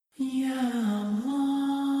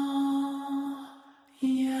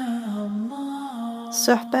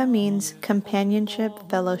Suhbah means companionship,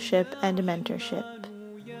 fellowship, and mentorship.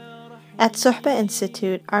 At Suhbah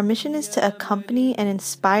Institute, our mission is to accompany and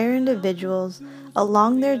inspire individuals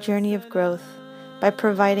along their journey of growth by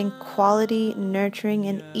providing quality, nurturing,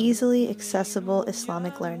 and easily accessible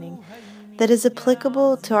Islamic learning that is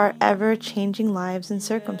applicable to our ever-changing lives and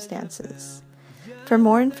circumstances. For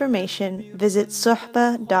more information, visit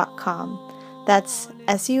suhbah.com. That's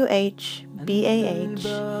SUHBAH.com.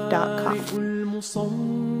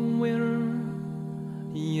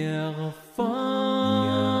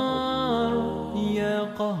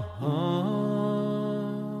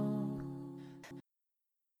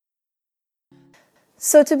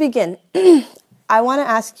 So to begin, I want to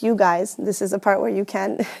ask you guys, this is a part where you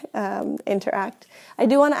can interact. I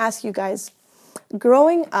do want to ask you guys,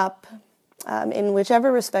 growing up in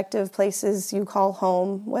whichever respective places you call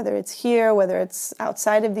home, whether it's here, whether it's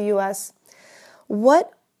outside of the U.S.,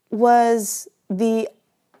 what was the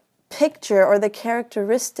picture or the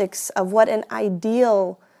characteristics of what an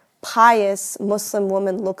ideal, pious Muslim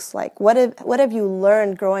woman looks like? What have you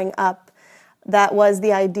learned growing up that was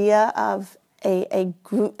the idea of a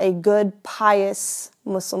good, pious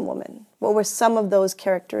Muslim woman? What were some of those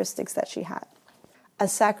characteristics that she had? A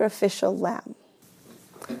sacrificial lamb.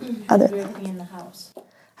 Have to do everything in the house.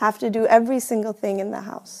 Have to do every single thing in the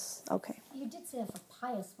house. Okay. You did say of a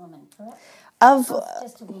pious woman, correct? Of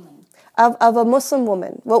just a woman. Of a Muslim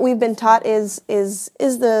woman. What we've been taught is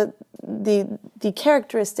the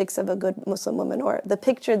characteristics of a good Muslim woman, or the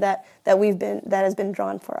picture that has been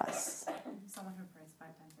drawn for us. Someone who prays 5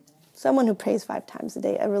 times a day. Someone who prays 5 times a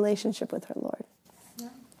day, a relationship with her Lord. Yeah.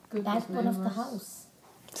 The backbone of the house.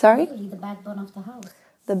 Sorry? Really, the backbone of the house.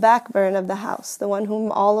 The backbone of the house, the one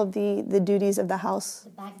whom all of the duties of the house,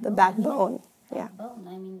 the backbone. Yeah. Backbone.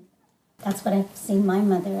 I mean, that's what I've seen my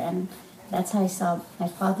mother, and that's how I saw my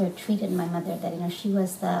father treated my mother. That she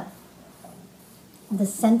was the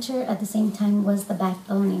center, at the same time was the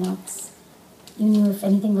backbone. You knew if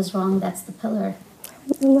anything was wrong, that's the pillar.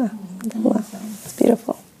 It's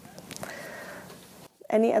beautiful.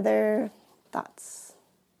 Any other thoughts?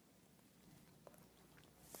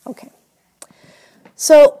 Okay.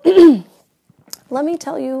 So, let me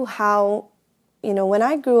tell you how, when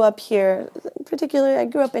I grew up here, particularly I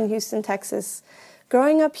grew up in Houston, Texas.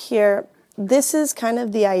 Growing up here, this is kind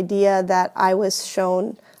of the idea that I was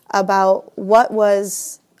shown about what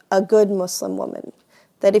was a good Muslim woman.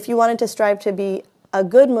 That if you wanted to strive to be a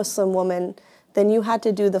good Muslim woman, then you had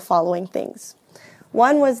to do the following things.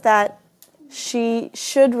 One was that she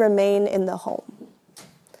should remain in the home.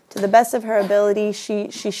 To the best of her ability, she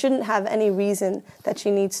shouldn't have any reason that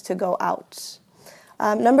she needs to go out.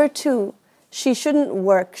 Number 2, she shouldn't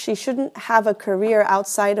work. She shouldn't have a career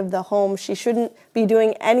outside of the home. She shouldn't be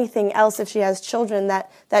doing anything else if she has children.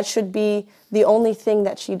 That should be the only thing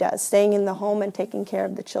that she does, staying in the home and taking care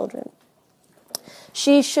of the children.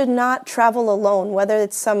 She should not travel alone, whether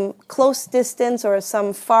it's some close distance or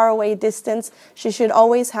some faraway distance. She should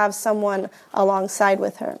always have someone alongside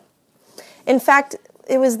with her. In fact,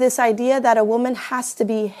 it was this idea that a woman has to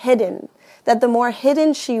be hidden, that the more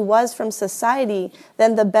hidden she was from society,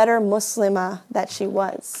 then the better Muslimah that she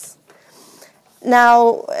was.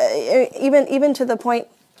 Now, even to the point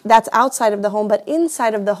that's outside of the home, but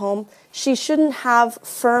inside of the home, she shouldn't have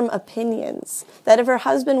firm opinions. That if her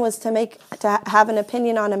husband was to have an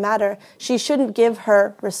opinion on a matter, she shouldn't give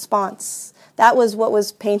her response. That was what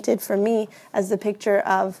was painted for me as the picture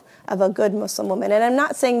of a good Muslim woman. And I'm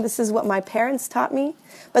not saying this is what my parents taught me,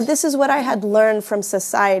 but this is what I had learned from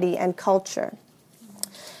society and culture.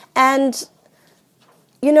 And,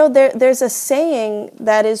 there's a saying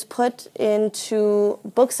that is put into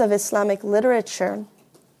books of Islamic literature.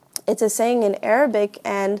 It's a saying in Arabic,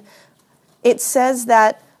 and it says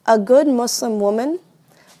that a good Muslim woman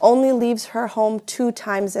only leaves her home 2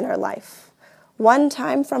 times in her life. 1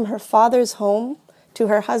 time from her father's home to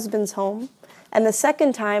her husband's home, and the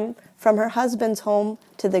 2nd time from her husband's home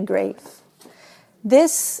to the grave.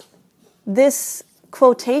 This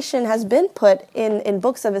quotation has been put in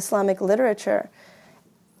books of Islamic literature.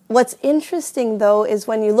 What's interesting, though, is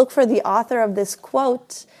when you look for the author of this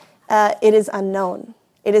quote, it is unknown.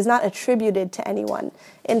 It is not attributed to anyone.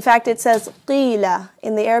 In fact, it says qila.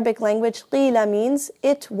 In the Arabic language, qila means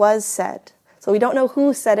it was said. So we don't know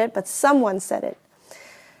who said it, but someone said it.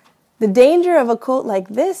 The danger of a quote like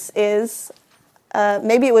this is,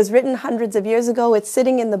 maybe it was written hundreds of years ago, it's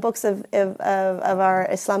sitting in the books of our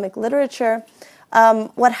Islamic literature.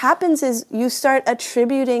 What happens is you start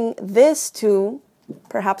attributing this to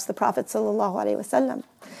perhaps the Prophet ﷺ,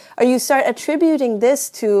 or you start attributing this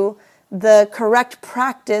to the correct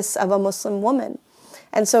practice of a Muslim woman.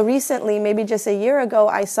 And so recently, maybe just a year ago,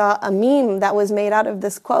 I saw a meme that was made out of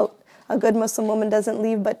this quote: "A good Muslim woman doesn't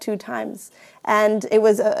leave but 2 times." And it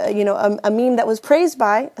was a meme that was praised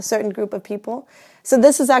by a certain group of people. So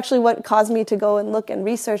this is actually what caused me to go and look and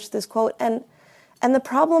research this quote. And the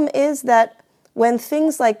problem is that when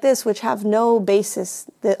things like this, which have no basis,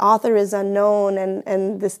 the author is unknown,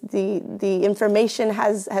 and the information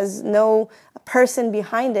has no person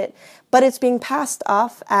behind it, but it's being passed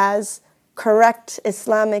off as correct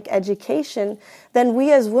Islamic education, then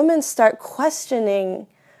we as women start questioning,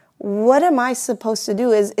 what am I supposed to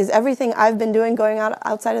do? Is everything I've been doing going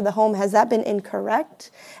outside of the home, has that been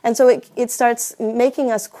incorrect? And so it starts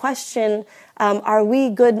making us question, are we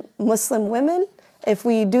good Muslim women if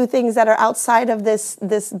we do things that are outside of this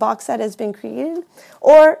box that has been created?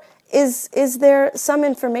 Or is there some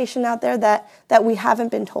information out there that we haven't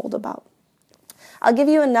been told about? I'll give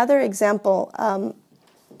you another example.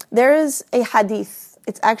 There is a hadith.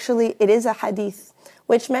 It is a hadith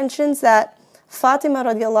which mentions that Fatima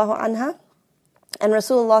radiallahu anha and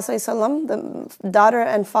Rasulullah sallallahu alaihi wasallam, the daughter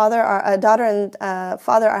and father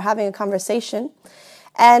are having a conversation,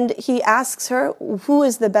 and he asks her, who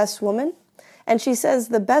is the best woman? And she says,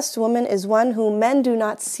 the best woman is one who men do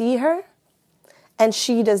not see her, and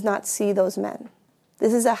she does not see those men.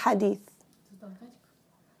 This is a hadith.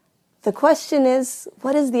 The question is,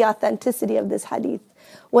 what is the authenticity of this hadith?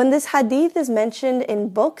 When this hadith is mentioned in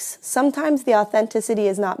books, sometimes the authenticity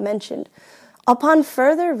is not mentioned. Upon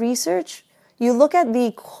further research, you look at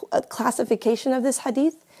the classification of this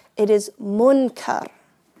hadith, it is munkar.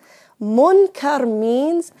 Munkar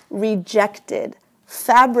means rejected,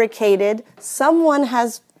 fabricated. Someone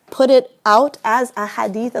has put it out as a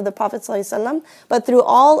hadith of the Prophet ﷺ, but through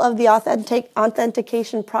all of the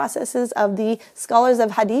authentication processes of the scholars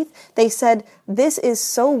of hadith, they said, this is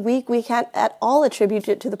so weak, we can't at all attribute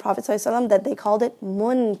it to the Prophet ﷺ, that they called it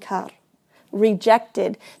munkar,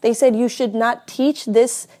 rejected. They said you should not teach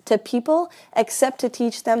this to people except to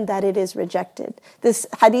teach them that it is rejected. This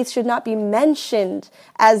hadith should not be mentioned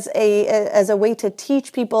as a way to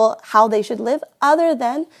teach people how they should live, other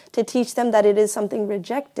than to teach them that it is something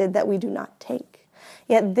rejected that we do not take.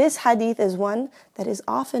 Yet this hadith is one that is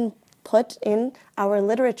often put in our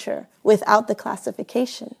literature without the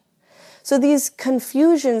classification. So these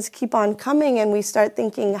confusions keep on coming, and we start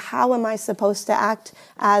thinking, how am I supposed to act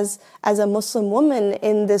as a Muslim woman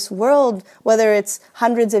in this world, whether it's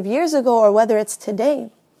hundreds of years ago or whether it's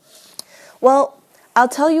today? Well, I'll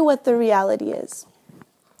tell you what the reality is.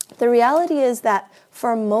 The reality is that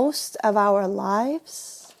for most of our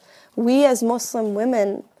lives, we as Muslim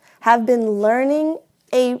women have been learning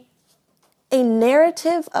a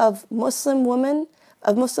narrative of Muslim women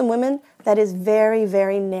that is very,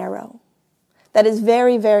 very narrow. That is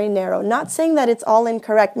very, very narrow. Not saying that it's all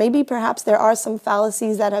incorrect. Maybe perhaps there are some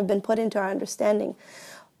fallacies that have been put into our understanding.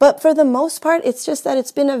 But for the most part, it's just that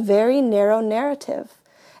it's been a very narrow narrative.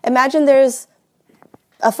 Imagine there's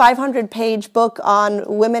a 500-page book on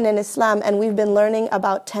women in Islam, and we've been learning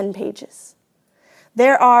about 10 pages.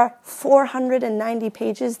 There are 490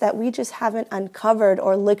 pages that we just haven't uncovered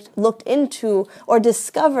or looked into or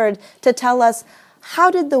discovered to tell us,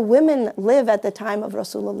 how did the women live at the time of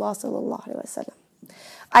Rasulullah sallallahu alaihi wasallam?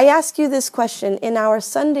 I ask you this question in our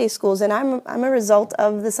Sunday schools, and I'm a result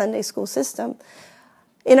of the Sunday school system.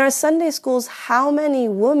 In our Sunday schools, how many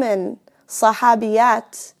women,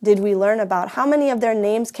 sahabiyat, did we learn about? How many of their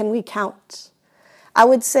names can we count? I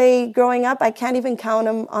would say growing up, I can't even count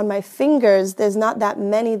them on my fingers. There's not that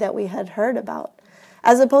many that we had heard about.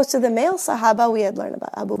 As opposed to the male Sahaba, we had learned about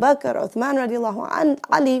Abu Bakr, Uthman radiallahu anh,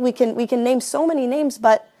 Ali. We can name so many names,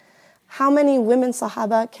 but how many women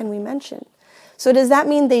Sahaba can we mention? So does that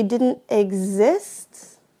mean they didn't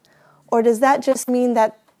exist? Or does that just mean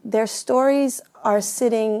that their stories are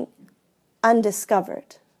sitting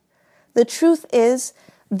undiscovered? The truth is,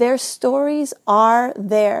 their stories are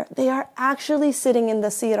there. They are actually sitting in the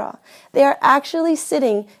seerah. They are actually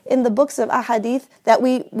sitting in the books of ahadith that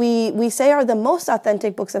we say are the most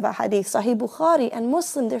authentic books of ahadith. Sahih Bukhari and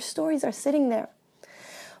Muslim, their stories are sitting there.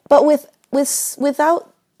 But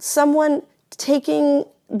without someone taking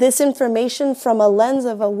this information from a lens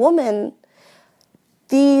of a woman,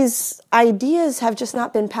 these ideas have just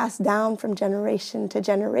not been passed down from generation to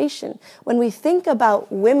generation. When we think about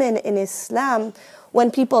women in Islam, when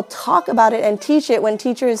people talk about it and teach it, when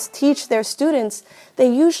teachers teach their students, they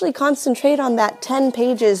usually concentrate on that 10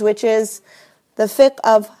 pages, which is the fiqh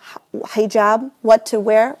of hijab, what to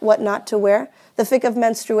wear, what not to wear, the fiqh of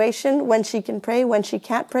menstruation, when she can pray, when she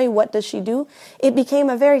can't pray, what does she do? It became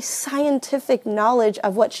a very scientific knowledge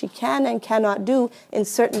of what she can and cannot do in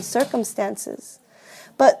certain circumstances.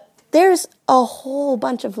 But There's a whole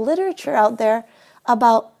bunch of literature out there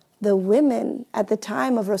about the women at the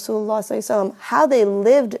time of Rasulullah ﷺ, how they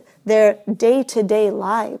lived their day-to-day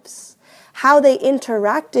lives, how they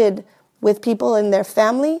interacted with people in their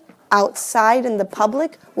family, outside in the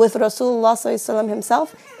public, with Rasulullah ﷺ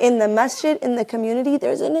himself, in the masjid, in the community.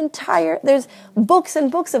 There's books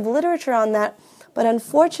and books of literature on that, but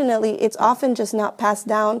unfortunately, it's often just not passed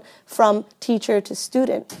down from teacher to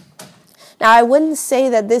student. Now, I wouldn't say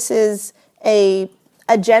that this is a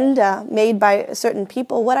agenda made by certain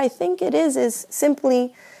people. What I think it is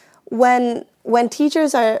simply when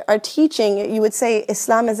teachers are teaching, you would say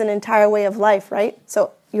Islam is an entire way of life, right?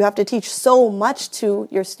 So you have to teach so much to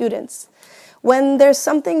your students. When there's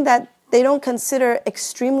something that they don't consider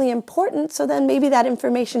extremely important, so then maybe that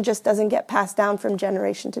information just doesn't get passed down from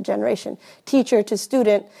generation to generation. Teacher to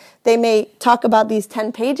student, they may talk about these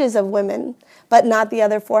 10 pages of women, but not the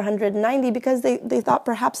other 490 because they thought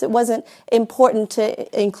perhaps it wasn't important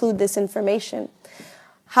to include this information.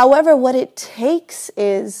 However, what it takes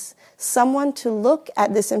is someone to look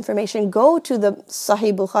at this information, go to the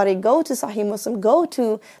Sahih Bukhari, go to Sahih Muslim, go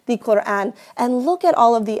to the Quran, and look at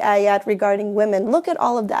all of the ayat regarding women, look at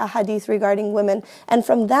all of the ahadith regarding women, and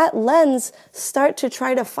from that lens, start to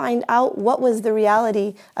try to find out what was the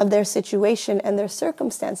reality of their situation and their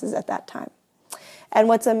circumstances at that time. And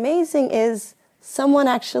what's amazing is someone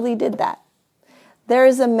actually did that. There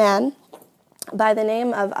is a man by the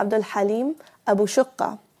name of Abdul Halim Abu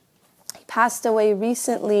Shuqqa. Passed away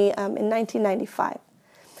recently in 1995.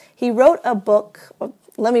 He wrote a book.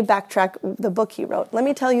 Let me backtrack the book he wrote. Let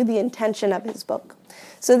me tell you the intention of his book.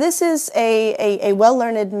 So this is a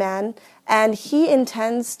well-learned man, and he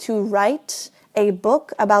intends to write a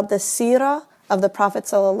book about the seerah of the Prophet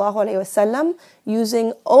ﷺ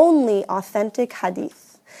using only authentic hadith.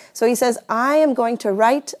 So he says, I am going to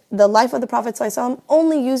write the life of the Prophet ﷺ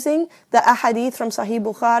only using the ahadith from Sahih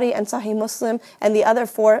Bukhari and Sahih Muslim and the other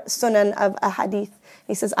 4 sunan of ahadith.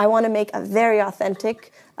 He says, I want to make a very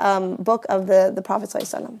authentic book of the Prophet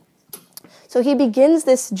ﷺ. So he begins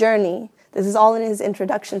this journey. This is all in his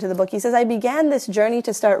introduction to the book. He says, I began this journey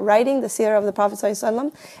to start writing the seerah of the Prophet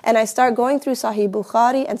ﷺ, and I start going through Sahih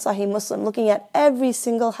Bukhari and Sahih Muslim, looking at every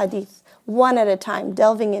single hadith, one at a time,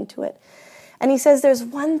 delving into it. And he says, there's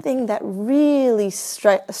one thing that really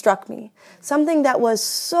struck me, something that was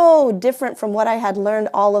so different from what I had learned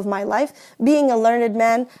all of my life, being a learned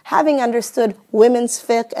man, having understood women's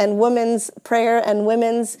fiqh and women's prayer and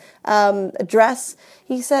women's dress.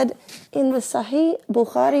 He said, in the Sahih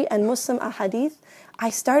Bukhari and Muslim ahadith,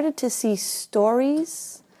 I started to see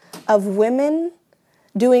stories of women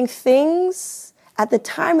doing things at the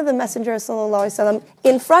time of the Messenger ﷺ,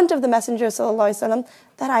 in front of the Messenger ﷺ,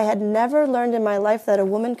 that I had never learned in my life that a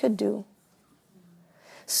woman could do.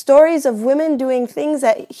 Stories of women doing things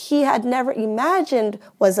that he had never imagined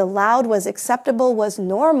was allowed, was acceptable, was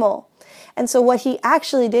normal. And so what he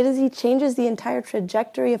actually did is he changes the entire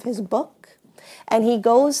trajectory of his book. And he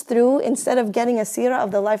goes through, instead of getting a seerah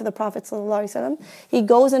of the life of the Prophet ﷺ, he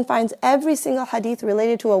goes and finds every single hadith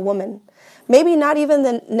related to a woman. Maybe not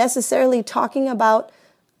even necessarily talking about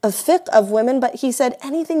a fiqh of women, but he said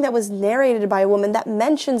anything that was narrated by a woman, that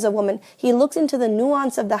mentions a woman, he looks into the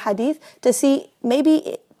nuance of the hadith to see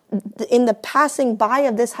maybe in the passing by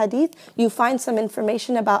of this hadith, you find some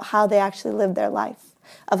information about how they actually lived their life,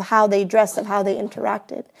 of how they dressed, of how they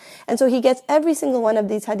interacted. And so he gets every single one of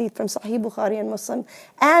these hadith from Sahih Bukhari and Muslim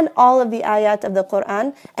and all of the ayat of the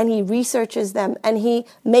Quran, and he researches them and he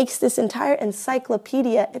makes this entire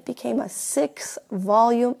encyclopedia. It became a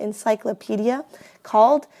 6-volume encyclopedia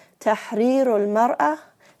called Tahrirul Mar'ah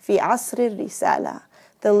fi Asr al-Risala,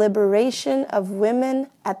 the liberation of women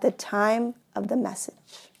at the time of the message.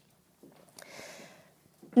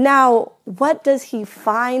 Now, what does he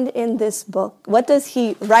find in this book? What does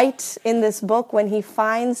he write in this book when he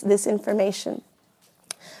finds this information?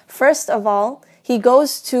 First of all, he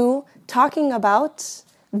goes to talking about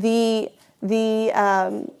the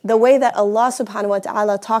way that Allah subhanahu wa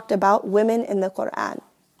ta'ala talked about women in the Quran.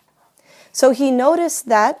 So he noticed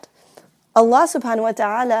that Allah subhanahu wa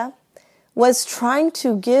ta'ala was trying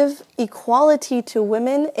to give equality to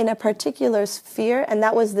women in a particular sphere, and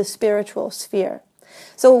that was the spiritual sphere.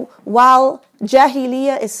 So while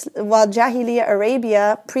Jahiliyyah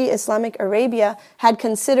Arabia, pre-Islamic Arabia, had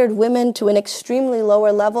considered women to an extremely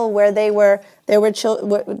lower level where there were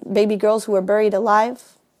baby girls who were buried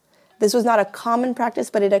alive. This was not a common practice,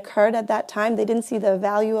 but it occurred at that time. They didn't see the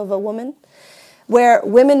value of a woman. Where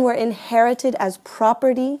women were inherited as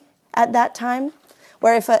property at that time,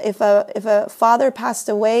 where if a father passed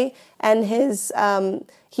away and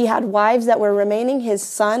he had wives that were remaining, his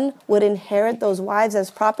son would inherit those wives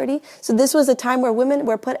as property. So this was a time where women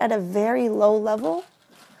were put at a very low level.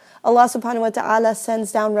 Allah subhanahu wa ta'ala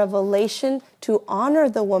sends down revelation to honor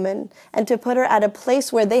the woman and to put her at a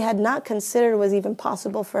place where they had not considered was even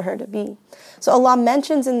possible for her to be. So Allah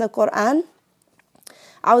mentions in the Quran,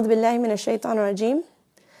 أعوذ بالله من الشيطان الرجيم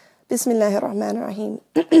بسم الله الرحمن الرحيم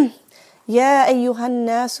يا أيها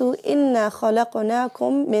الناس إنا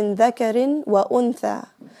خلقناكم من ذكر وأنثى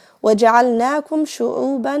وجعلناكم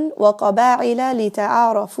شعوبا وقبائل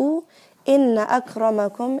لتعارفوا إن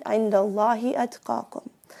أكرمكم عند الله أتقاكم.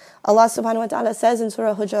 Allah subhanahu wa ta'ala says in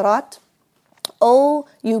Surah Hujurat, O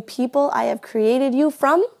you people, I have created you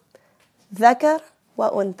from dhakar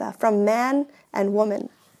wa untha, from man and woman.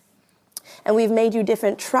 And we've made you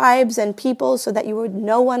different tribes and peoples so that you would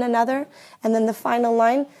know one another. And then the final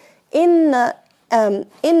line, Inna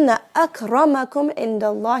akramakum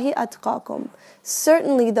indallahi atqakum.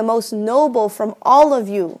 Certainly the most noble from all of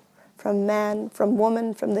you, from man, from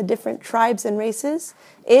woman, from the different tribes and races,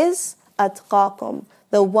 is atqakum,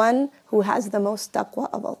 the one who has the most taqwa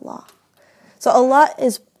of Allah. So Allah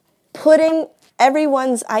is putting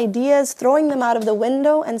everyone's ideas, throwing them out of the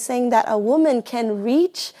window and saying that a woman can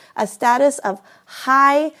reach a status of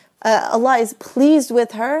high, Allah is pleased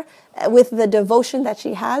with her, with the devotion that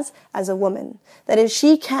she has as a woman. That is,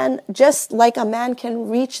 she can, just like a man can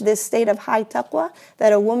reach this state of high taqwa,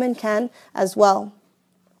 that a woman can as well.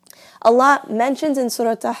 Allah mentions in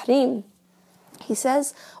Surah Tahrim, He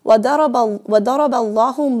says, وَضَرَبَ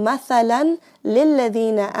اللَّهُ مَثَلًا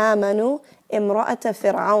لِلَّذِينَ آمَنُوا إِمْرَأَةَ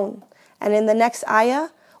فِرْعَوْنَ. And in the next ayah,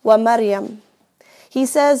 وَمَرْيَمْ. He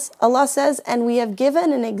says, Allah says, and we have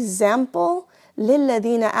given an example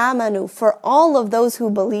لِلَّذِينَ آمَنُوا, for all of those who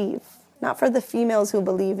believe. Not for the females who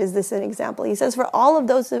believe is this an example. He says, for all of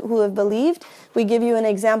those who have believed, we give you an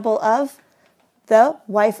example of the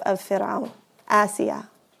wife of Fir'aun, Asiya,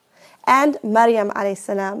 and Maryam alayhi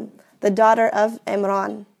salam, the daughter of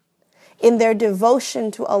Imran, in their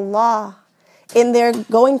devotion to Allah, in their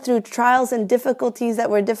going through trials and difficulties that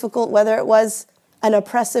were difficult, whether it was an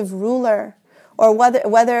oppressive ruler, or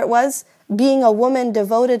whether it was being a woman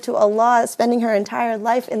devoted to Allah, spending her entire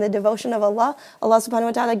life in the devotion of Allah. Allah subhanahu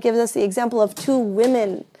wa ta'ala gives us the example of two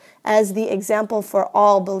women as the example for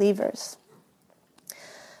all believers.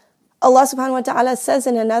 Allah subhanahu wa ta'ala says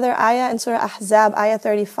in another ayah in Surah Ahzab, ayah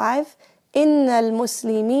 35, إن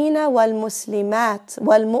المسلمين والمسلمات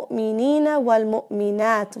والمؤمنين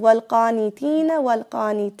والمؤمنات والقانتين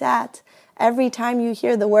والقانتات. Every time you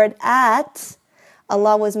hear the word at,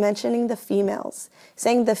 Allah was mentioning the females,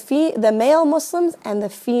 saying the male Muslims and the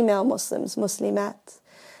female Muslims, Muslimat.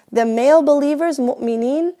 The male believers,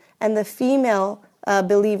 mu'mineen, and the female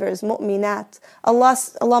believers, mu'minat.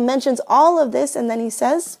 Allah mentions all of this, and then He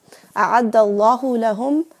says, أَعَدَّ اللَّهُ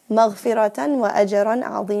لَهُمْ مَغْفِرَةً وَأَجْرًا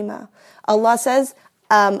عَظِيمًا. Allah says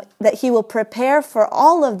that He will prepare for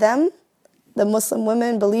all of them, the Muslim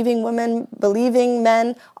women, believing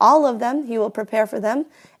men, all of them, He will prepare for them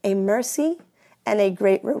a mercy and a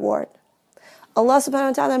great reward. Allah subhanahu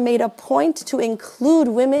wa ta'ala made a point to include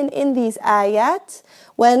women in these ayat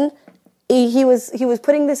when He was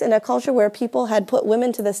putting this in a culture where people had put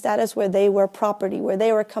women to the status where they were property, where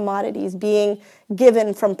they were commodities being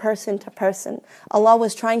given from person to person. Allah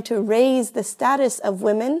was trying to raise the status of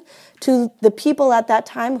women to the people at that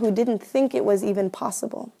time who didn't think it was even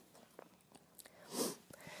possible.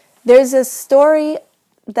 There's a story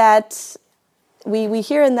that we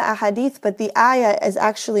hear in the ahadith, but the ayah is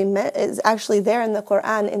actually there in the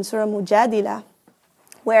Quran in Surah Mujadilah,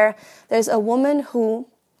 where there's a woman who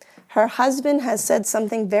her husband has said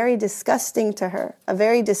something very disgusting to her, a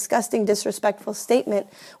very disgusting, disrespectful statement,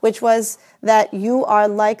 which was that you are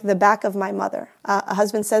like the back of my mother. A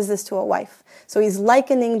husband says this to a wife. So he's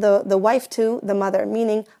likening the wife to the mother,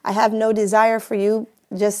 meaning I have no desire for you,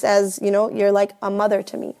 just as, you're like a mother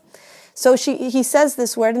to me. So he says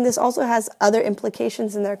this word, and this also has other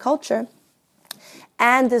implications in their culture.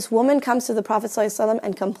 And this woman comes to the Prophet ﷺ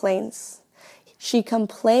and complains. She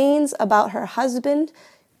complains about her husband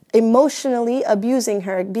emotionally abusing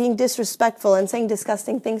her, being disrespectful and saying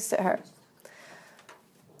disgusting things to her.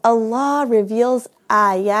 Allah reveals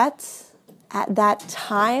ayat at that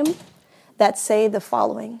time that say the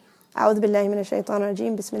following. أعوذ بالله من الشيطان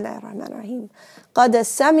الرجيم بسم الله الرحمن الرحيم قد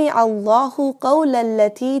سمع الله قول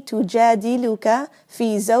التي تجادلك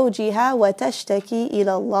في زوجها وتشتكي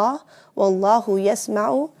إلى الله والله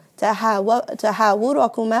يسمع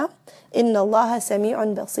تحاوركما إن الله سميع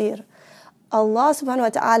بصير. Allah subhanahu wa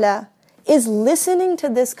ta'ala is listening to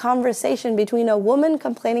this conversation between a woman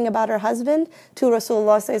complaining about her husband to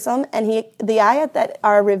Rasulullah ﷺ, and the ayat that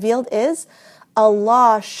are revealed is,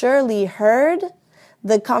 Allah surely heard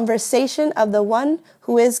the conversation of the one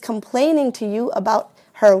who is complaining to you about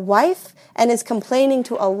her wife and is complaining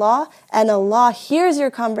to Allah, and Allah hears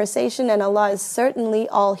your conversation, and Allah is certainly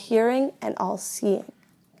all hearing and all seeing.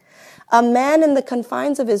 A man in the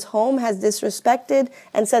confines of his home has disrespected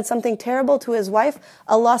and said something terrible to his wife.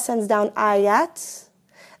 Allah sends down ayat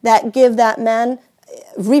that give that man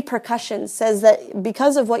repercussions, says that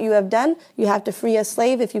because of what you have done, you have to free a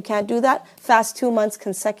slave. If you can't do that, fast 2 months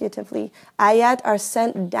consecutively. Ayat are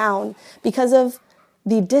sent down because of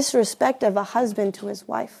the disrespect of a husband to his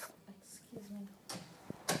wife. Excuse me.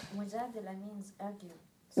 Mujadila means argue.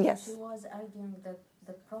 Yes. She was arguing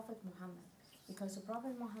the Prophet Muhammad. Because the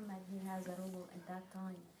Prophet Muhammad, he has a rule at that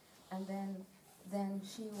time, and then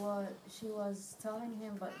she was telling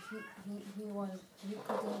him, but he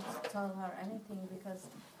couldn't tell her anything because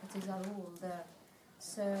it is a rule there.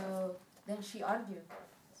 So then she argued.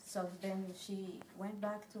 So then she went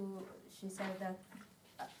back to, she said that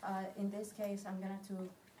in this case I'm going to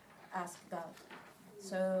ask God.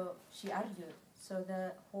 So she argued. So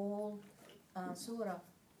the whole surah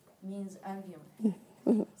means arguing.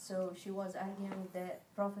 So she was arguing the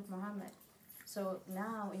Prophet Muhammad. So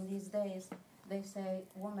now in these days, they say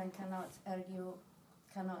woman cannot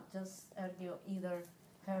just argue either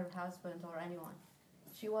her husband or anyone.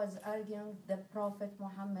 She was arguing the Prophet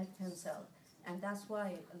Muhammad himself. And that's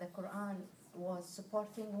why the Quran was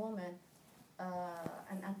supporting women.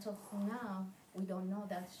 And until now, we don't know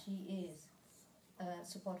that she is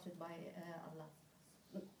supported by Allah.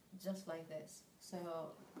 Just like this. So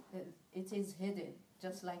it is hidden.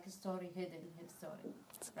 Just like a story hidden in his story.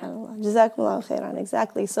 Jazakumullahu khairan.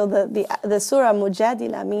 Exactly. So the surah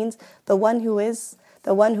Mujadila means the one who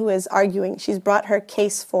is arguing. She's brought her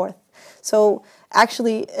case forth. So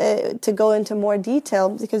actually, to go into more detail,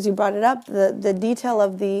 because you brought it up, the detail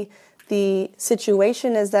of the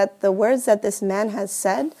situation is that the words that this man has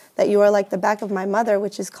said, that you are like the back of my mother,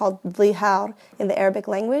 which is called dhihar in the Arabic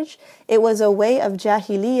language, it was a way of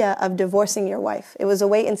jahiliyyah of divorcing your wife. It was a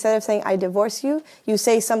way, instead of saying, I divorce you, you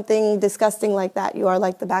say something disgusting like that. You are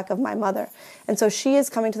like the back of my mother. And so she is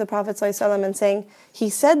coming to the Prophet ﷺ and saying, he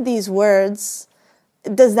said these words,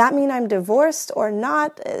 does that mean I'm divorced or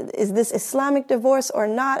not? Is this Islamic divorce or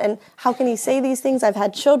not? And how can he say these things? I've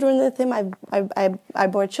had children with him. I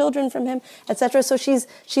bore children from him, etc. So she's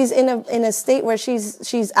in a state where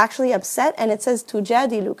she's actually upset, and it says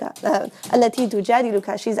tujadiluka, allati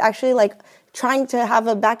tujadiluka. She's actually like trying to have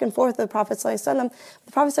a back and forth with the Prophet ﷺ.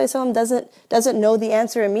 The Prophet ﷺ doesn't know the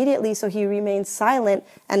answer immediately, so he remains silent,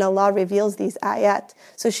 and Allah reveals these ayat.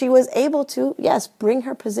 So she was able to, yes, bring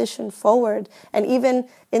her position forward, and even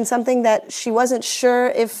in something that she wasn't sure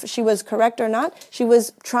if she was correct or not, she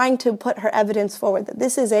was trying to put her evidence forward, that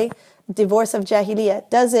this is a divorce of jahiliyyah.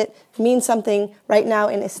 Does it mean something right now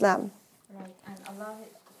in Islam? Right, and Allah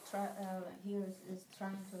here is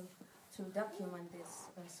trying to document this,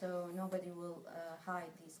 so nobody will hide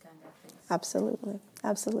these kind of things. Absolutely,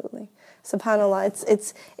 absolutely.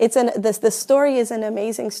 SubhanAllah, the story is an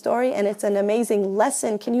amazing story, and it's an amazing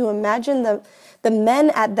lesson. Can you imagine the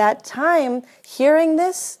men at that time hearing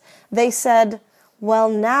this? They said, well,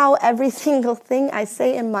 now every single thing I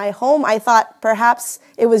say in my home, I thought perhaps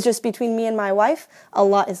it was just between me and my wife.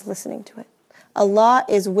 Allah is listening to it. Allah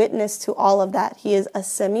is witness to all of that. He is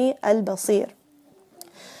as-Sami al-Basir.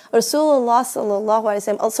 Rasulullah sallallahu alaihi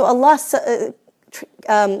wasallam. Also, Allah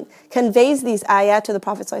conveys these ayat to the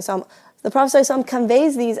Prophet sallallahu alaihi wasallam. The Prophet sallallahu alaihi wasallam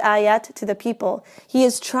conveys these ayat to the people. He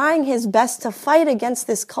is trying his best to fight against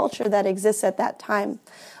this culture that exists at that time.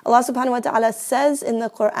 Allah subhanahu wa ta'ala says in the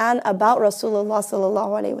Quran about Rasulullah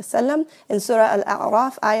sallallahu alaihi wasallam in Surah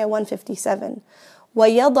Al-A'raf, ayah 157.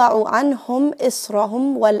 وَيَضَعُ عَنْهُمْ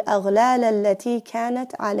إِصْرَهُمْ وَالْأَغْلَالَ الَّتِي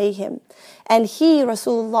كَانَتْ عَلَيْهِمْ. And he,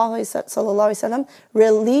 Rasulullah sallallahu alaihi wasallam,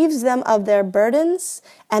 relieves them of their burdens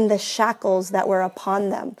and the shackles that were upon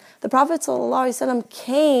them. The Prophet sallallahu alaihi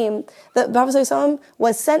wasallam the Prophet sallallahu alaihi wasallam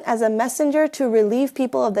was sent as a messenger to relieve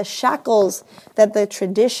people of the shackles that the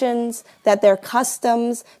traditions, that their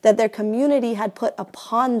customs, that their community had put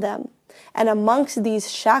upon them. And amongst these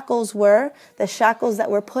shackles were the shackles that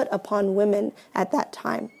were put upon women at that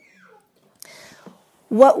time.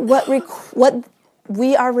 What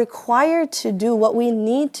we are required to do, what we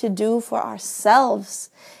need to do for ourselves,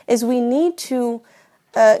 is we need to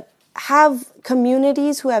have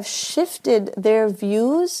communities who have shifted their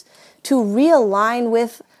views to realign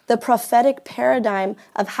with the prophetic paradigm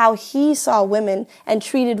of how he saw women and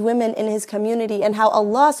treated women in his community, and how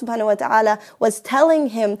Allah subhanahu wa ta'ala was telling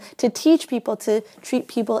him to teach people to treat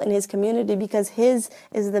people in his community, because his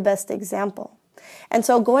is the best example. And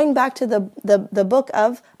so going back to the book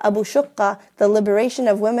of Abu Shuqqa, The Liberation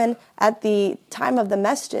of Women at the Time of the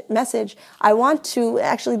Message, I want to,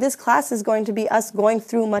 actually this class is going to be us going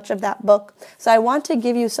through much of that book. So I want to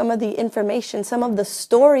give you some of the information, some of the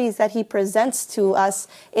stories that he presents to us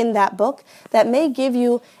in that book that may give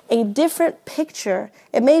you a different picture.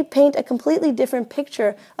 It may paint a completely different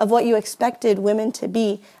picture of what you expected women to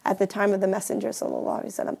be at the time of the Messenger sallallahu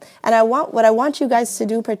alaihi wasallam. And what I want you guys to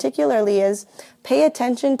do particularly is pay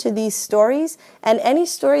attention to these stories, and any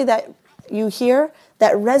story that you hear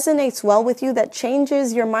that resonates well with you, that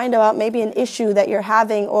changes your mind about maybe an issue that you're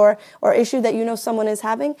having or issue that you know someone is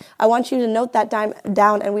having, I want you to note that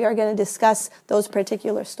down, and we are going to discuss those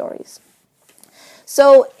particular stories.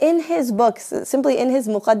 So in his books, simply in his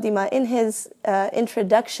muqaddimah, in his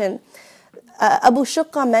introduction, Abu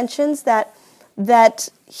Shuqqa mentions that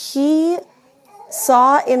he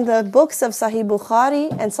saw in the books of Sahih Bukhari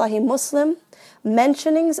and Sahih Muslim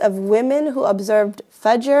mentionings of women who observed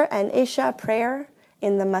Fajr and Isha prayer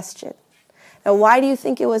in the masjid. Now, why do you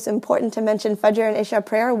think it was important to mention Fajr and Isha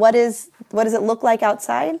prayer? What does it look like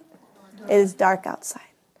outside? It is dark outside.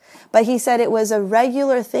 But he said it was a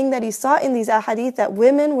regular thing that he saw in these ahadith that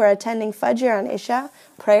women were attending Fajr and Isha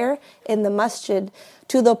prayer in the masjid.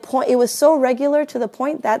 To the point, it was so regular to the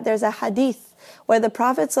point that there's a hadith where the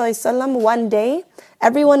Prophet ﷺ, one day,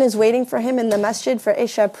 everyone is waiting for him in the masjid for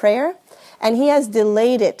Isha prayer, and he has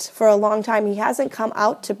delayed it for a long time. He hasn't come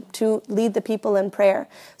out to lead the people in prayer.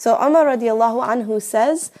 So Umar radiallahu anhu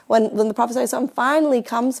says, when the Prophet ﷺ finally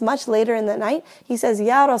comes much later in the night, he says,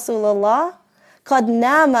 Ya Rasulullah, qad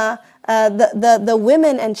nama, the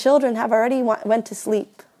women and children have already went to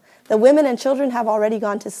sleep. The women and children have already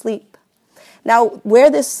gone to sleep. Now, where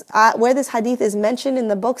this hadith is mentioned in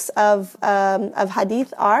the books of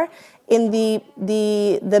hadith are in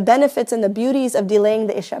the benefits and the beauties of delaying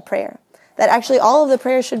the Isha prayer. That actually all of the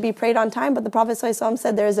prayers should be prayed on time, but the Prophet ﷺ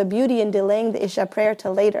said there is a beauty in delaying the Isha prayer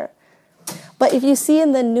till later. But if you see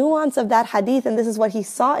in the nuance of that hadith, and this is what he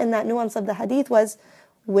saw in that nuance of the hadith, was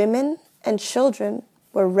women and children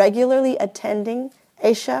were regularly attending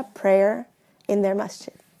Isha prayer in their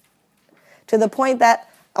masjid. To the point that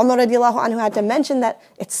Umar radiallahu anhu had to mention that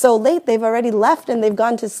it's so late, they've already left and they've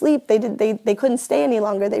gone to sleep. They couldn't stay any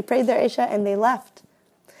longer. They prayed their Isha and they left.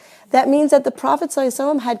 That means that the Prophet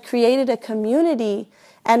ﷺ had created a community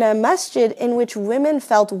and a masjid in which women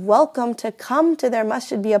felt welcome to come to their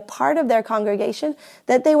masjid, be a part of their congregation,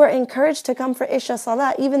 that they were encouraged to come for Isha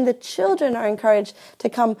Salah. Even the children are encouraged to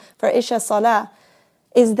come for Isha Salah.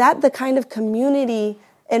 Is that the kind of community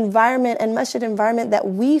environment and masjid environment that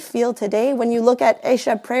we feel today? When you look at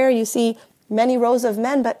Isha prayer, you see many rows of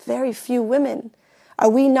men, but very few women. Are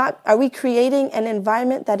we creating an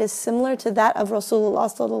environment that is similar to that of Rasulullah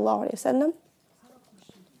sallallahu alaihi wasallam?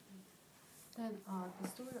 Then the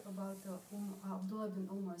story about Abdullah bin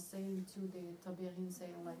Umar saying to the Tabi'in,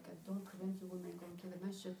 saying like, don't prevent your women going to the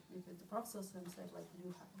masjid. The Prophet said like,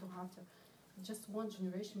 you don't have to. Just one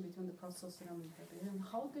generation between the Prophet and the Tabi'in.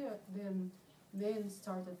 How the men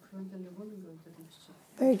started preventing the women going to the masjid?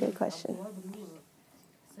 Very good question. Abdullah bin Umar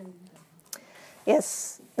saying that.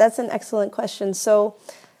 Yes, that's an excellent question. So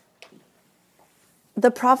the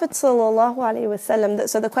Prophet sallallahu alaihi wasallam,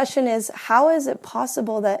 so the question is, how is it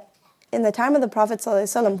possible that in the time of the Prophet sallallahu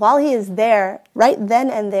alaihi wasallam, while he is there, right then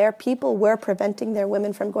and there, people were preventing their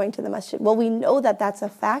women from going to the masjid? Well, we know that that's a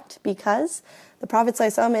fact because the Prophet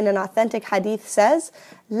sallallahu alaihi wasallam in an authentic hadith says,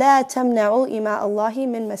 "La tamna'u ima Allahi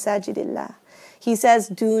min masajidillah." He says,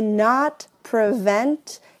 do not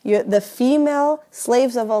prevent the female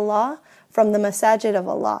slaves of Allah from the masajid of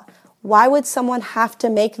Allah. Why would someone have to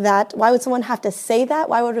make that? Why would someone have to say that?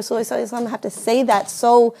 Why would Rasulullah have to say that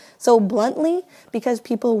so bluntly? Because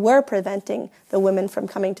people were preventing the women from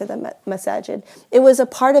coming to the masajid. It was a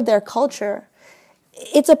part of their culture.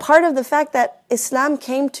 It's a part of the fact that Islam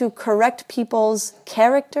came to correct people's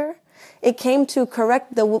character. It came to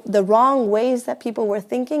correct the wrong ways that people were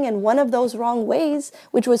thinking, and one of those wrong ways,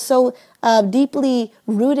 which was so deeply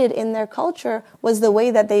rooted in their culture, was the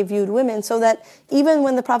way that they viewed women. So that even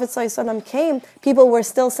when the Prophet ﷺ came, people were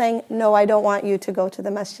still saying, no, I don't want you to go to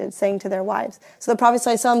the masjid, saying to their wives. So the Prophet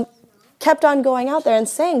ﷺ kept on going out there and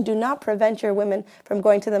saying, do not prevent your women from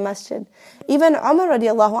going to the masjid. Even Umar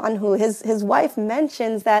radiallahu anhu, his wife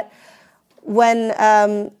mentions that when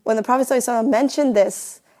the Prophet ﷺ mentioned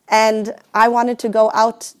this, and I wanted to go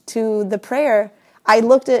out to the prayer, I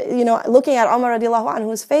looked at, looking at Umar radiallahu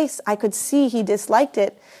anhu's face, I could see he disliked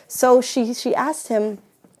it. So she asked him,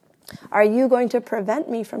 are you going to prevent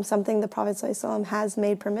me from something the Prophet ﷺ has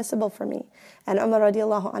made permissible for me? And Umar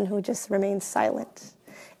radiallahu anhu just remained silent.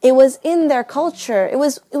 It was in their culture, it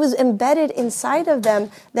was embedded inside of them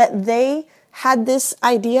that they had this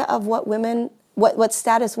idea of what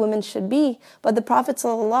status women should be. But the Prophet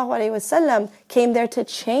ﷺ came there to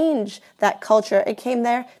change that culture. It came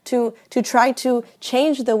there to try to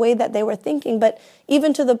change the way that they were thinking. But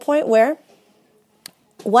even to the point where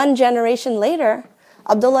one generation later,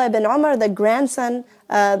 Abdullah ibn Umar, the grandson,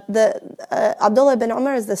 Abdullah ibn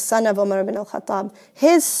Umar is the son of Umar ibn al-Khattab.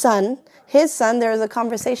 His son, there is a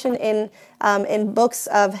conversation in books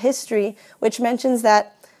of history which mentions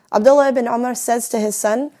that Abdullah ibn Umar says to his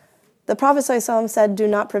son, the Prophet ﷺ said, do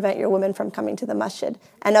not prevent your women from coming to the masjid.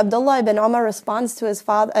 And Abdullah ibn Umar responds to his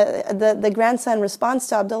father, the grandson responds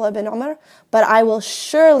to Abdullah ibn Umar, but I will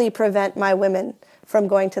surely prevent my women from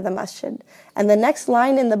going to the masjid. And the next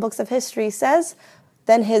line in the books of history says,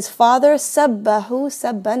 then his father, sabbahu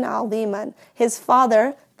sabban aziman. His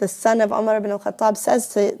father, the son of Umar ibn al-Khattab, says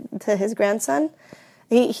to his grandson,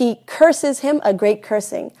 he curses him a great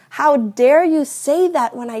cursing. How dare you say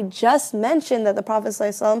that when I just mentioned that the Prophet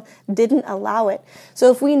ﷺ didn't allow it?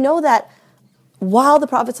 So if we know that while the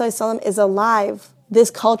Prophet ﷺ is alive, this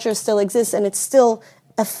culture still exists and it's still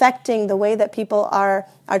affecting the way that people are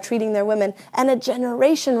treating their women, and a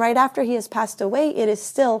generation right after he has passed away, it is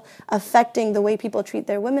still affecting the way people treat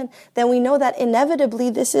their women, then we know that inevitably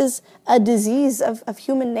this is a disease of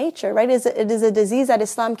human nature, right? It is a disease that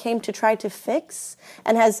Islam came to try to fix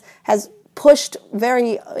and has pushed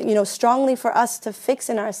very strongly for us to fix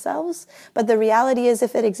in ourselves. But the reality is,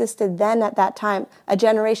 if it existed then at that time, a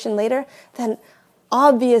generation later, then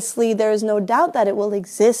obviously, there is no doubt that it will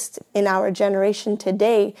exist in our generation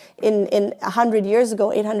today. In 100 years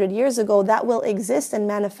ago, 800 years ago, that will exist and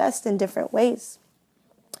manifest in different ways.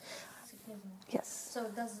 Yes. So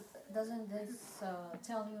doesn't this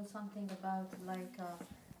tell you something about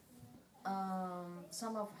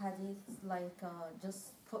some of hadith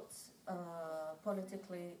just puts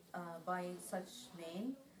politically by such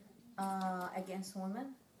men against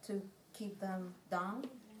women to keep them down?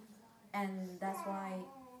 And that's why,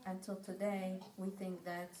 until today, we think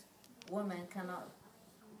that women cannot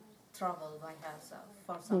travel by herself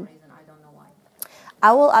for some reason. I don't know why.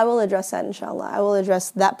 I will address that, inshallah. I will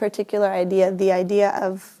address that particular idea, the idea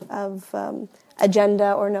of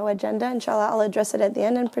agenda or no agenda. Inshallah, I'll address it at the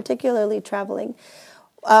end, and particularly traveling.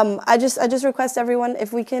 I just request everyone,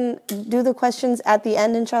 if we can do the questions at the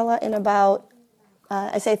end, inshallah, in about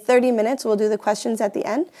I say 30 minutes. We'll do the questions at the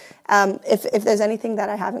end, if there's anything that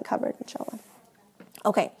I haven't covered, inshallah.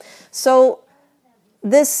 Okay, so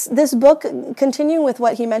this book, continuing with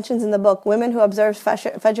what he mentions in the book, women who observe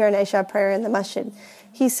Fajr and Isha prayer in the masjid.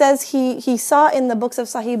 He says he saw in the books of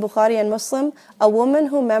Sahih Bukhari and Muslim a woman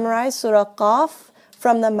who memorized Surah Qaf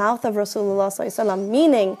from the mouth of Rasulullah ﷺ,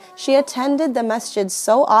 meaning she attended the masjid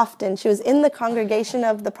so often, she was in the congregation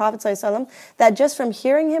of the Prophet ﷺ, that just from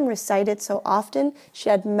hearing him recite it so often, she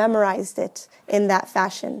had memorized it in that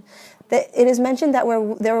fashion. It is mentioned that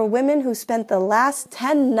there were women who spent the last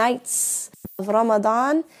 10 nights of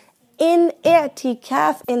Ramadan in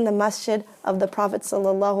i'tikaf in the masjid of the Prophet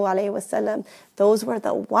ﷺ. Those were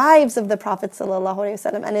the wives of the Prophet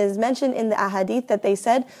ﷺ. And it is mentioned in the ahadith that they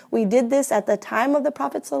said, we did this at the time of the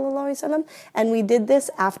Prophet ﷺ, and we did this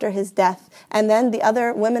after his death. And then the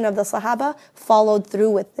other women of the Sahaba followed through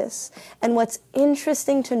with this. And what's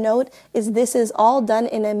interesting to note is this is all done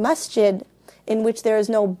in a masjid in which there is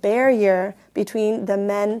no barrier between the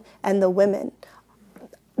men and the women.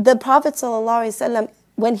 The Prophet ﷺ,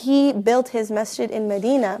 when he built his masjid in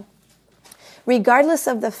Medina, regardless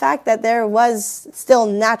of the fact that there was still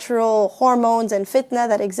natural hormones and fitna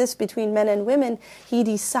that exist between men and women, he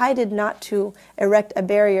decided not to erect a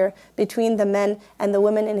barrier between the men and the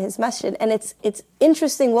women in his masjid. And it's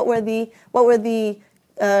interesting what was the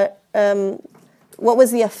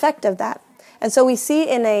effect of that. And so we see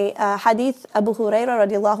in a hadith, Abu Hurairah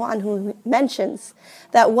radiallahu anhu mentions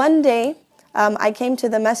that one day I came to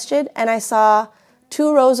the masjid and I saw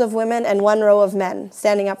 2 rows of women and 1 row of men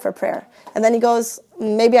standing up for prayer. And then he goes,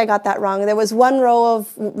 maybe I got that wrong. There was 1 row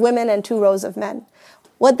of women and 2 rows of men.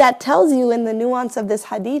 What that tells you in the nuance of this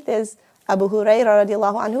hadith is Abu Hurairah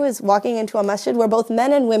radiallahu anhu is walking into a masjid where both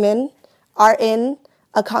men and women are in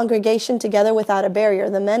a congregation together without a barrier.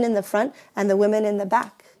 The men in the front and the women in the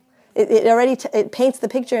back. It already paints the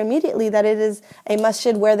picture immediately that it is a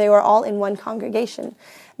masjid where they were all in one congregation.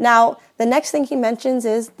 Now, the next thing he mentions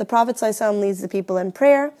is the Prophet ﷺ leads the people in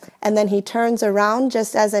prayer, and then he turns around,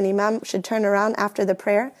 just as an imam should turn around after the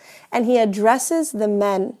prayer, and he addresses the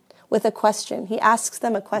men with a question. He asks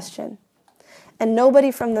them a question. And nobody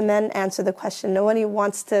from the men answer the question. Nobody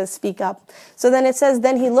wants to speak up. So then it says,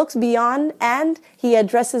 then he looks beyond and he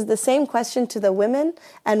addresses the same question to the women,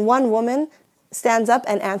 and one woman stands up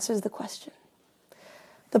and answers the question.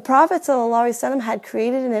 The Prophet ﷺ had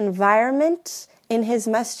created an environment in his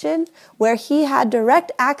masjid where he had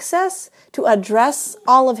direct access to address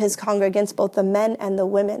all of his congregants, both the men and the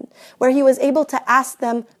women, where he was able to ask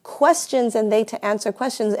them questions and they to answer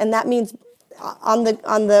questions. And that means on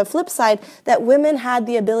the flip side, that women had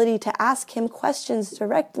the ability to ask him questions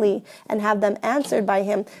directly and have them answered by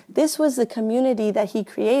him. This was the community that he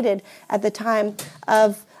created at the time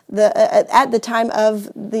of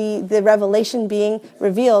the revelation being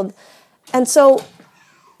revealed. And so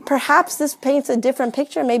perhaps this paints a different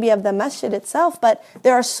picture maybe of the masjid itself, but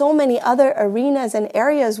there are so many other arenas and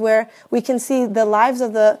areas where we can see the lives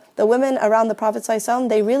of the women around the Prophet ﷺ.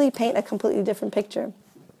 They really paint a completely different picture.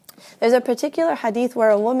 There's a particular hadith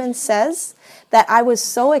where a woman says that I was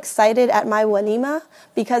so excited at my walima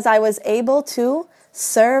because I was able to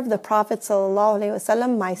serve the Prophet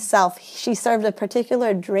ﷺ myself. She served a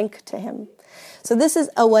particular drink to him. So this is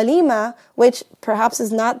a walima, which perhaps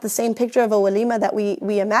is not the same picture of a walima that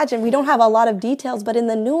we imagine. We don't have a lot of details, but in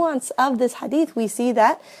the nuance of this hadith, we see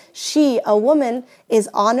that a woman, is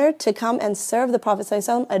honored to come and serve the Prophet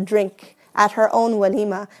ﷺ a drink at her own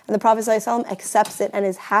walima. And the Prophet ﷺ accepts it and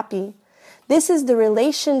is happy. This is the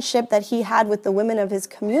relationship that he had with the women of his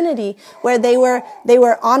community, where they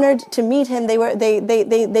were honored to meet him.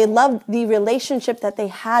 They loved the relationship that they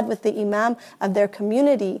had with the imam of their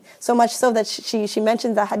community. So much so that she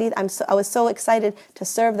mentions the hadith, I was so excited to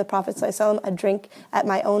serve the Prophet ﷺ a drink at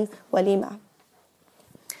my own walima.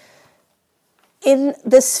 In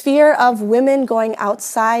the sphere of women going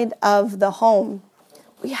outside of the home,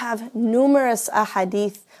 we have numerous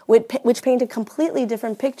ahadith which paint a completely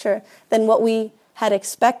different picture than what we had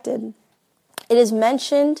expected. It is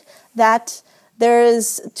mentioned that there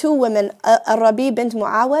is two women, Rabi bint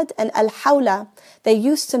Muawad and Al-Hawla. They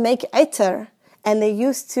used to make itar, and they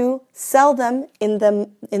used to sell them in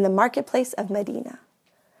the marketplace of Medina.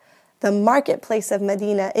 The marketplace of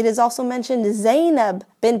Medina. It is also mentioned Zainab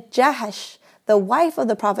bint Jahash, the wife of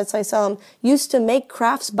the Prophet ﷺ, used to make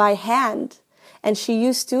crafts by hand, and she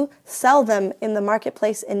used to sell them in the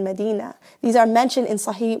marketplace in Medina. These are mentioned in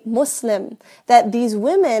Sahih Muslim, that these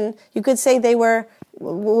women, you could say they were,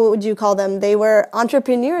 what would you call them? They were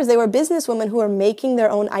entrepreneurs. They were businesswomen who were making their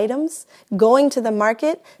own items, going to the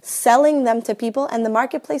market, selling them to people. And the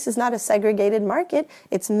marketplace is not a segregated market.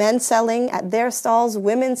 It's men selling at their stalls,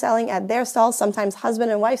 women selling at their stalls, sometimes husband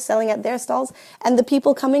and wife selling at their stalls. And the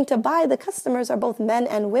people coming to buy, the customers, are both men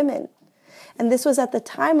and women. And this was at the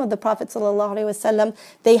time of the Prophet ﷺ.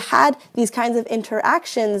 They had these kinds of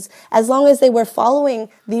interactions. As long as they were following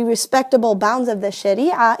the respectable bounds of the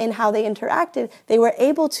Sharia in how they interacted, they were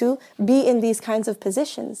able to be in these kinds of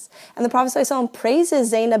positions. And the Prophet ﷺ praises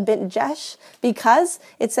Zainab bint Jahsh because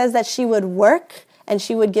it says that she would work and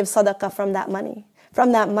she would give sadaqah from that money.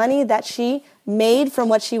 From that money that she made from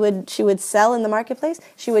what she would sell in the marketplace,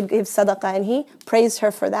 she would give sadaqah, and he praised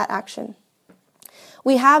her for that action.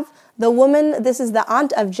 We have the woman, this is the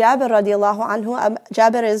aunt of Jabir radiallahu anhu.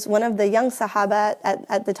 Jabir is one of the young Sahaba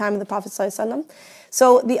at the time of the Prophet ﷺ.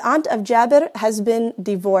 So the aunt of Jabir has been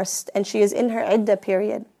divorced and she is in her iddah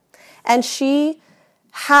period. And she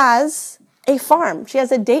has a farm. She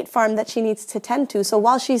has a date farm that she needs to tend to. So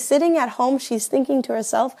while she's sitting at home, she's thinking to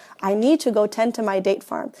herself, I need to go tend to my date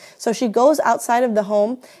farm. So she goes outside of the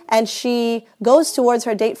home and she goes towards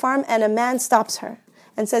her date farm, and a man stops her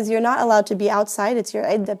and says, you're not allowed to be outside, it's your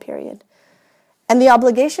iddah period. And the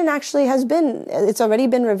obligation actually it's already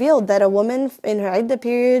been revealed that a woman in her iddah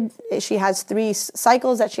period, she has 3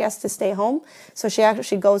 cycles that she has to stay home. So she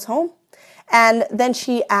actually goes home. And then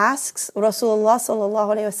she asks Rasulullah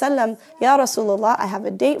sallallahu alayhi wasallam, Ya Rasulullah, I have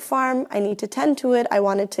a date farm, I need to tend to it, I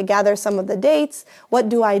wanted to gather some of the dates. What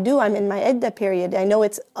do? I'm in my iddah period. I know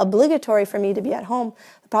it's obligatory for me to be at home.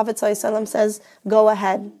 The Prophet sallallahu alayhi wasallam says, go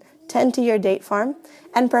ahead, tend to your date farm,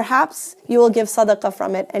 and perhaps you will give sadaqah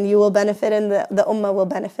from it, and you will benefit, and the ummah will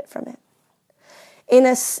benefit from it. In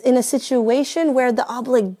a situation where the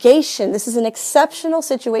obligation, this is an exceptional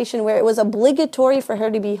situation where it was obligatory for her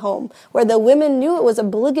to be home, where the women knew it was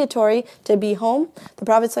obligatory to be home, the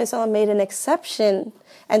Prophet ﷺ made an exception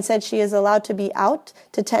and said she is allowed to be out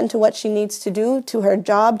to tend to what she needs to do, to her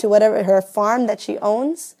job, to whatever, her farm that she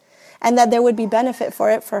owns. and that there would be benefit for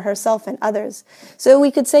it for herself and others. So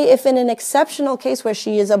we could say if in an exceptional case where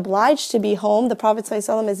she is obliged to be home, the Prophet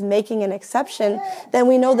ﷺ is making an exception, then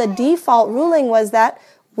we know the default ruling was that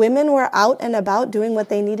women were out and about doing what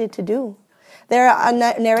they needed to do. There are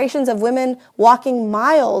narrations of women walking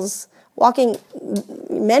miles, walking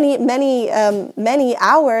many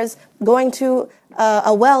hours, going to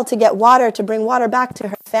a well to get water, to bring water back to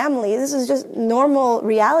her family. This is just normal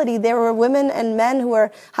reality. There were women and men who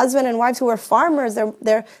were husband and wives who were farmers.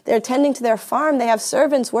 They're tending to their farm. They have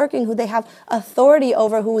servants working who they have authority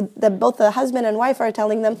over, who both the husband and wife are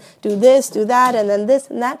telling them, do this, do that, and then this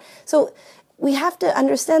and that. So we have to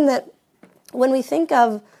understand that when we think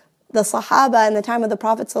of the Sahaba in the time of the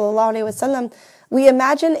Prophet ﷺ, we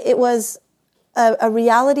imagine it was a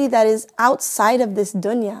reality that is outside of this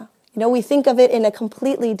dunya. You know, we think of it in a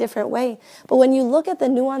completely different way. But when you look at the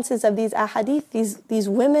nuances of these ahadith, these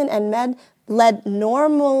women and men led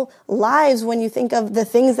normal lives when you think of the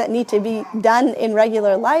things that need to be done in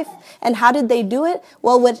regular life. And how did they do it?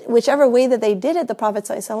 Well, whichever way that they did it, the Prophet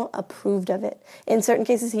ﷺ approved of it. In certain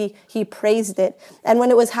cases, he praised it. And when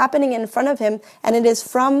it was happening in front of him, and it is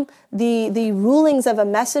from the rulings of a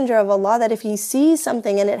messenger of Allah that if he sees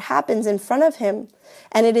something and it happens in front of him,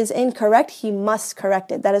 and it is incorrect, he must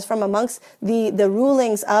correct it. That is from amongst the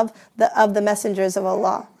rulings of the messengers of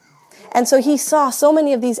Allah. And so he saw so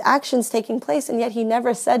many of these actions taking place, and yet he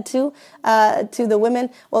never said to the women,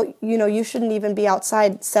 well, you know, you shouldn't even be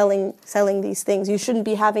outside selling these things. You shouldn't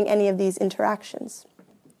be having any of these interactions.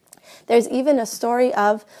 There's even a story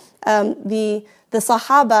of the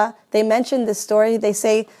Sahaba. They mentioned this story. They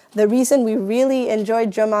say the reason we really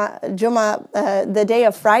enjoyed Jummah, the day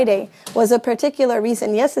of Friday, was a particular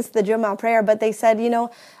reason. Yes, it's the Jummah prayer, but they said, you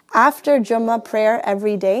know, after Jummah prayer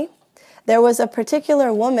every day, there was a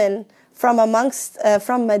particular woman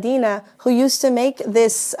from Medina who used to make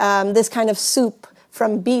this kind of soup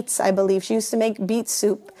from beets, I believe. She used to make beet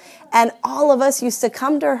soup. And all of us used to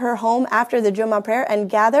come to her home after the Jummah prayer and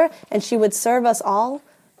gather, and she would serve us all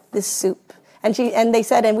this soup. And they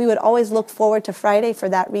said, and we would always look forward to Friday for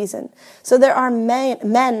that reason. So there are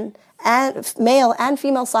men and male and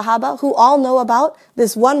female Sahaba who all know about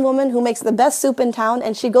this one woman who makes the best soup in town,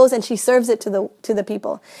 and she goes and she serves it to the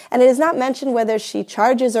people. And it is not mentioned whether she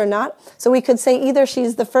charges or not. So we could say either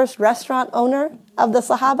she's the first restaurant owner of the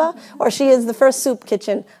Sahaba, or she is the first soup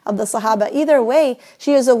kitchen of the Sahaba. Either way,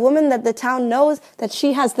 she is a woman that the town knows that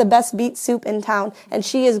she has the best beet soup in town, and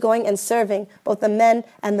she is going and serving both the men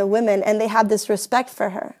and the women, and they have this respect for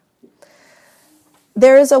her.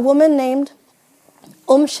 There is a woman named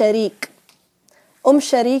Sharik.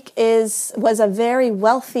 Sharik was a very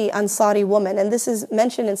wealthy Ansari woman, and this is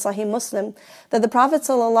mentioned in Sahih Muslim, that the Prophet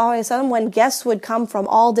ﷺ, when guests would come from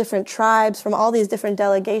all different tribes, from all these different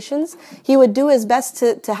delegations, he would do his best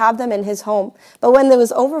to have them in his home. But when there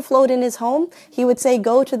was overflowed in his home, he would say,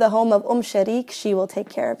 go to the home of Sharik, she will take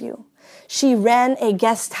care of you. She ran a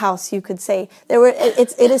guest house, you could say.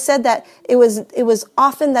 It is said that it was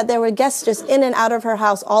often that there were guests just in and out of her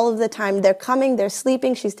house all of the time. They're coming, they're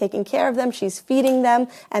sleeping, she's taking care of them, she's feeding them,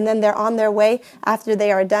 and then they're on their way after they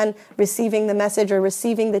are done receiving the message or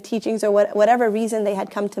receiving the teachings or whatever reason they had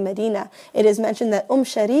come to Medina. It is mentioned that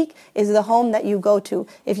Sharik is the home that you go to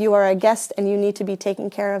if you are a guest and you need to be taken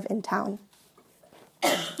care of in town.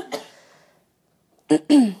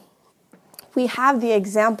 We have the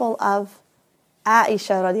example of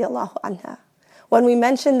Aisha radiallahu anha. When we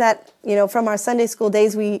mention that, you know, from our Sunday school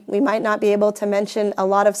days, we might not be able to mention a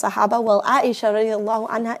lot of Sahaba. Well, Aisha radiallahu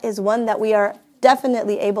anha is one that we are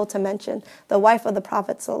definitely able to mention, the wife of the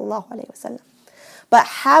Prophet sallallahu alaihi wasallam. But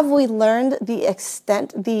have we learned the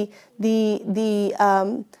extent, the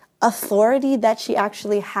authority that she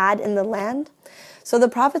actually had in the land? So the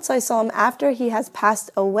Prophet sallallahu alaihi wasallam, after he has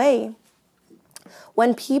passed away,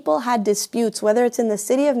 when people had disputes, whether it's in the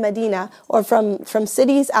city of Medina or from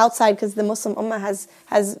cities outside, because the Muslim Ummah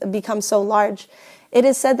has become so large, it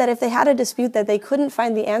is said that if they had a dispute that they couldn't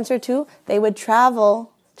find the answer to, they would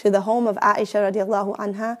travel to the home of Aisha radiallahu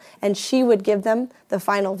anha, and she would give them the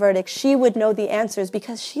final verdict. She would know the answers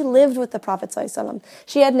because she lived with the Prophet ﷺ.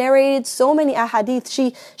 She had narrated so many ahadith.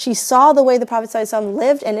 She saw the way the Prophet ﷺ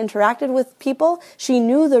lived and interacted with people. She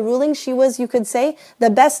knew the rulings. She was, you could say, the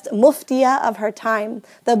best muftiya of her time,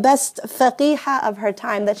 the best faqiha of her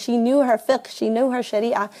time, that she knew her fiqh, she knew her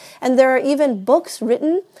sharia. And there are even books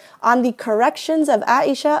written on the corrections of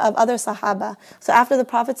Aisha of other Sahaba. So after the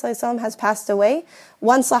Prophet ﷺ has passed away,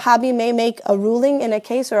 one Sahabi may make a ruling in a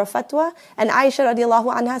case or a fatwa, and Aisha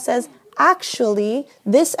radiallahu anha says, actually,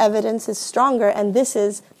 this evidence is stronger and this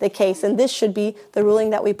is the case, and this should be the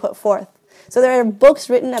ruling that we put forth. So there are books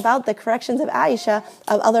written about the corrections of Aisha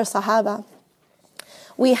of other Sahaba.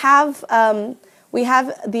 We have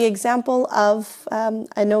the example of,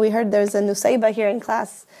 I know we heard there's a Nusayba here in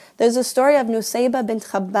class. There's a story of Nusayba bint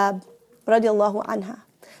Khabbab, radiallahu anha.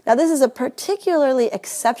 Now this is a particularly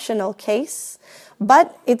exceptional case,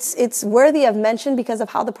 but it's worthy of mention because of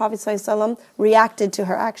how the Prophet ﷺ reacted to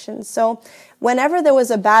her actions. So whenever there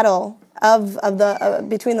was a battle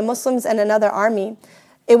between the Muslims and another army,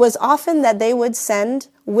 it was often that they would send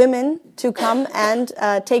women to come and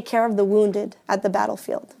take care of the wounded at the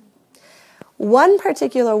battlefield. One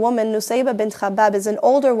particular woman, Nusayba bint Khabbab, is an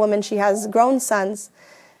older woman. She has grown sons.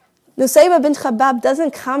 Nusayba bint Khabbab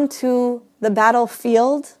doesn't come to the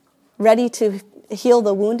battlefield ready to heal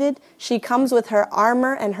the wounded. She comes with her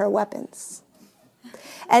armor and her weapons.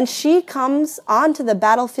 And she comes onto the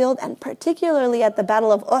battlefield, and particularly at the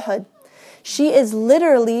Battle of Uhud, she is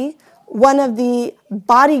literally one of the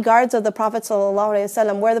bodyguards of the Prophet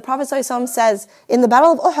ﷺ, where the Prophet ﷺ says, in the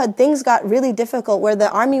Battle of Uhud, things got really difficult, where the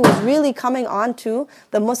army was really coming on to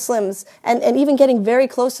the Muslims and even getting very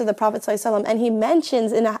close to the Prophet ﷺ. And he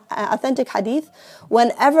mentions in an authentic hadith,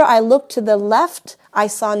 whenever I looked to the left, I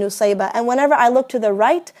saw Nusayba. And whenever I looked to the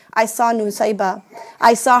right, I saw Nusayba.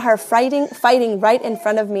 I saw her fighting right in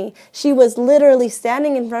front of me. She was literally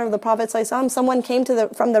standing in front of the Prophet ﷺ. Someone came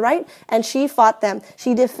from the right and she fought them.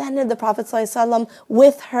 She defended the Prophet ﷺ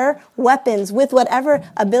with her weapons, with whatever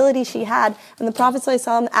ability she had. And the Prophet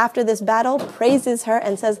ﷺ, after this battle, praises her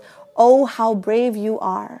and says, "Oh, how brave you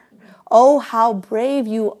are. Oh, how brave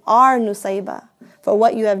you are, Nusayba, for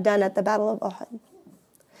what you have done at the Battle of Uhud."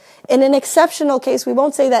 In an exceptional case, we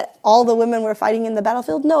won't say that all the women were fighting in the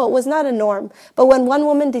battlefield. No, it was not a norm. But when one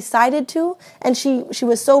woman decided to, and she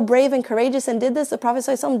was so brave and courageous and did this, the Prophet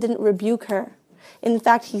ﷺ didn't rebuke her. In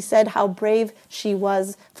fact, he said how brave she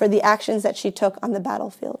was for the actions that she took on the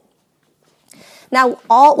battlefield. Now,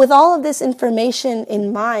 with all of this information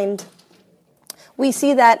in mind, we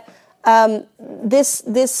see that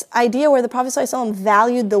this idea where the Prophet ﷺ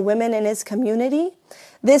valued the women in his community,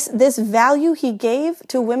 this value he gave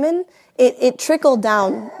to women, it trickled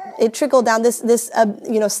down. It trickled down this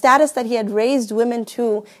status that he had raised women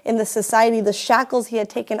to in the society, the shackles he had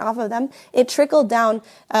taken off of them. It trickled down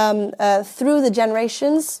through the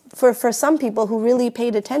generations for some people who really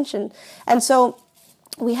paid attention. And so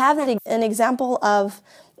we have an example of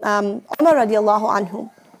Umar radiallahu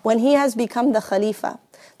anhu, when he has become the Khalifa.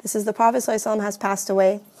 This is the Prophet ﷺ has passed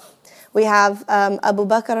away. We have Abu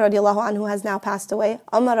Bakr radiallahu anhu has now passed away.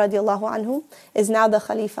 Umar radiallahu anhu is now the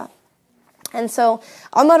Khalifa. And so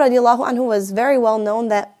Umar radiallahu anhu was very well known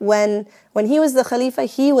that when he was the Khalifa,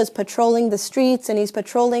 he was patrolling the streets and he's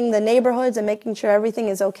patrolling the neighborhoods and making sure everything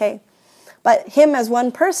is okay. But him as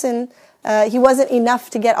one person, he wasn't enough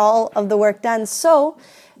to get all of the work done. So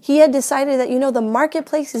he had decided that, the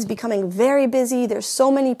marketplace is becoming very busy. There's so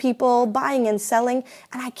many people buying and selling,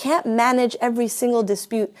 and I can't manage every single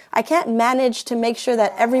dispute. I can't manage to make sure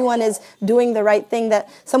that everyone is doing the right thing, that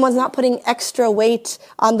someone's not putting extra weight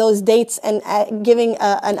on those dates and giving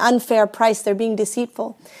an unfair price. They're being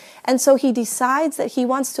deceitful. And so he decides that he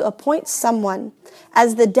wants to appoint someone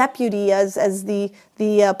as the deputy, as the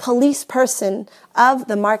police person of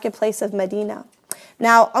the marketplace of Medina.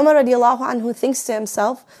 Now, Umar radiallahu anhu thinks to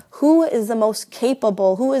himself, who is the most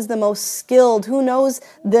capable, who is the most skilled, who knows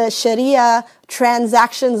the Sharia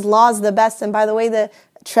transactions laws the best? And by the way, the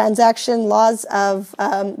transaction laws of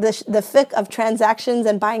the fiqh of transactions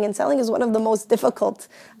and buying and selling is one of the most difficult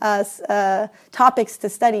topics to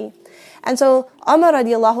study. And so Umar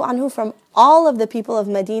radiallahu anhu, from all of the people of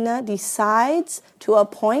Medina, decides to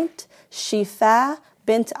appoint Shifa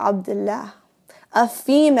bint Abdullah, a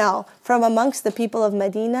female from amongst the people of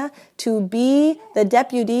Medina, to be the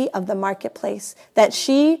deputy of the marketplace. That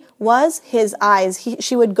she was his eyes.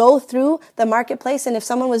 She would go through the marketplace, and if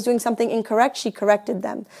someone was doing something incorrect, she corrected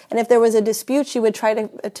them. And if there was a dispute, she would try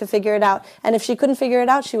to figure it out. And if she couldn't figure it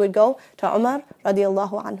out, she would go to Umar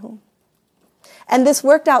radiallahu anhu. And this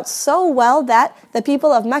worked out so well that the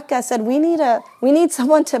people of Mecca said, we need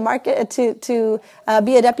someone to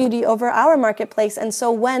be a deputy over our marketplace. And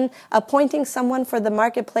so when appointing someone for the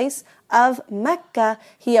marketplace of Mecca,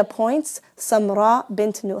 he appoints Samra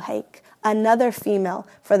bint Nuhayk, another female,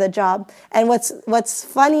 for the job. And what's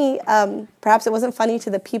funny, perhaps it wasn't funny to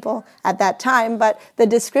the people at that time, but the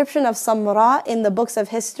description of Samra in the books of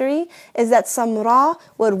history is that Samra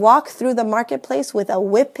would walk through the marketplace with a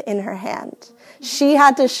whip in her hand. She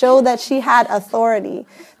had to show that she had authority,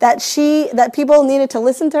 that people needed to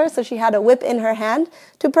listen to her, so she had a whip in her hand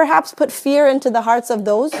to perhaps put fear into the hearts of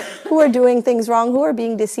those who are doing things wrong, who are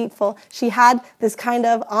being deceitful. She had this kind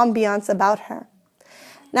of ambiance about her.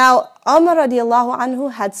 Now, Umar radiallahu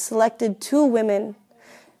anhu had selected 2 women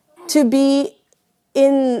to be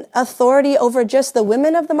in authority over just the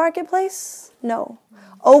women of the marketplace? No.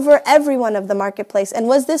 Over everyone of the marketplace. And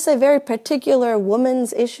was this a very particular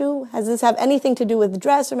woman's issue? Has this have anything to do with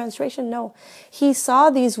dress or menstruation? No. He saw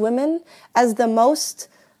these women as the most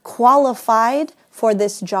qualified for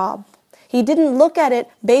this job. He didn't look at it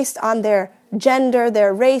based on their gender,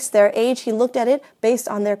 their race, their age. He looked at it based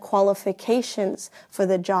on their qualifications for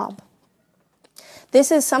the job. This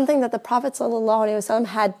is something that the Prophet ﷺ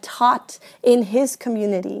had taught in his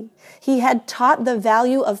community. He had taught the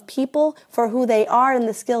value of people for who they are and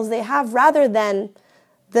the skills they have, rather than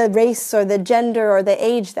the race or the gender or the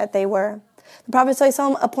age that they were. The Prophet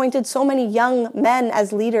ﷺ appointed so many young men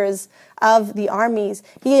as leaders of the armies.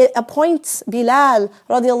 He appoints Bilal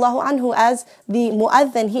radiallahu anhu as the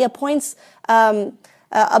mu'adhin. He appoints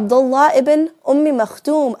Abdullah ibn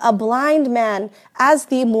Maktoum, a blind man, as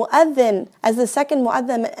the mu'adhin, as the second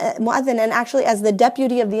mu'adhin, and actually as the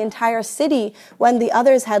deputy of the entire city when the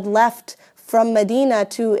others had left from Medina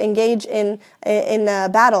to engage in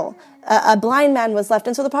battle. A blind man was left.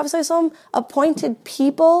 And so the Prophet ﷺ appointed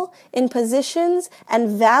people in positions and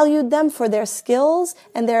valued them for their skills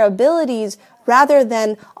and their abilities, rather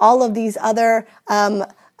than all of these other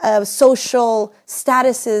social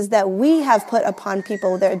statuses that we have put upon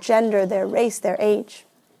people, their gender, their race, their age.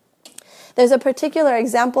 There's a particular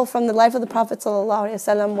example from the life of the Prophet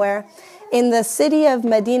ﷺ where in the city of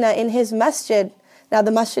Medina, in his masjid, now the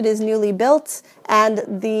masjid is newly built, and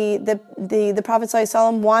the Prophet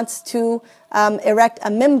ﷺ wants to erect a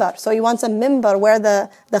mimbar. So he wants a mimbar where the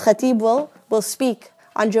khatib will speak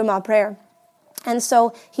on Jummah prayer. And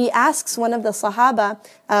so he asks one of the Sahaba,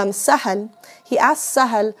 Sahal, he asks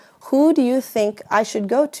Sahal, who do you think I should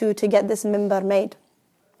go to get this mimbar made?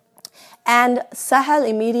 And Sahal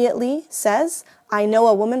immediately says, I know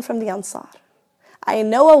a woman from the Ansar. I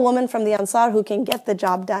know a woman from the Ansar who can get the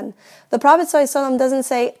job done. The Prophet ﷺ doesn't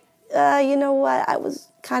say, you know what,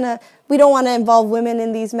 we don't want to involve women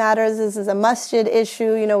in these matters. This is a masjid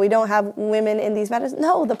issue. We don't have women in these matters.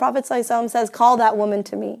 No, the Prophet ﷺ says, call that woman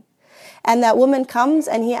to me. And that woman comes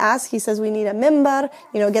and he says, we need a mimbar,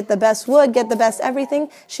 get the best wood, get the best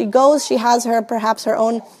everything. She goes, she has perhaps her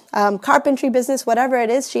own carpentry business, whatever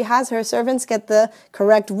it is. She has her servants get the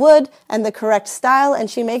correct wood and the correct style,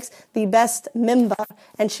 and she makes the best mimbar,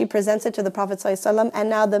 and she presents it to the Prophet ﷺ. And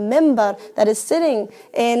now the mimbar that is sitting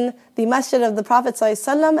in the masjid of the Prophet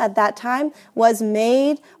ﷺ at that time was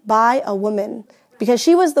made by a woman, because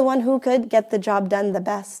she was the one who could get the job done the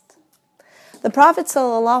best. The Prophet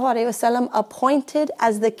ﷺ appointed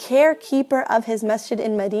as the carekeeper of his masjid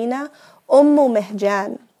in Medina,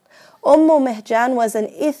 Mihjan. Mihjan was an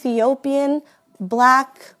Ethiopian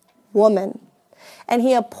black woman. And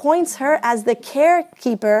he appoints her as the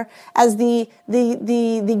carekeeper, as the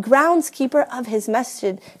groundskeeper of his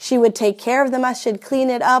masjid. She would take care of the masjid,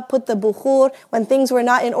 clean it up, put the bukhur. When things were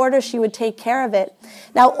not in order, she would take care of it.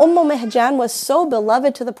 Now, Mihjan was so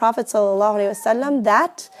beloved to the Prophet ﷺ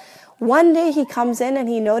that one day he comes in and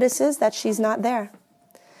he notices that she's not there.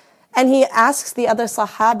 And he asks the other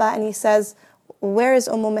Sahaba and he says, where is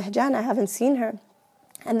Mihjan? I haven't seen her.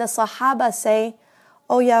 And the Sahaba say,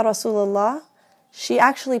 oh ya Rasulullah, she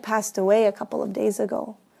actually passed away a couple of days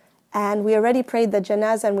ago. And we already prayed the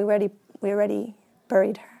janazah and we already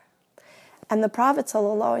buried her. And the Prophet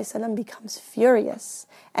ﷺ becomes furious.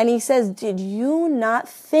 And he says, did you not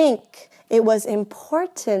think it was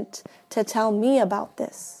important to tell me about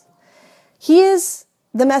this? He is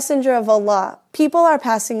the messenger of Allah. People are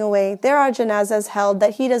passing away. There are janazas held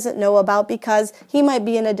that he doesn't know about because he might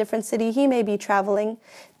be in a different city. He may be traveling.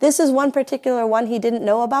 This is one particular one he didn't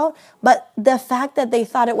know about. But the fact that they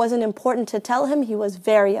thought it wasn't important to tell him, he was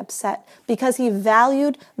very upset because he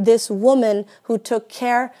valued this woman who took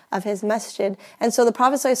care of his masjid. And so the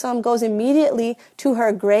Prophet ﷺ goes immediately to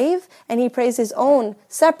her grave and he prays his own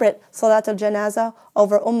separate salat al-janazah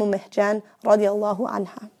over Mihjan radiallahu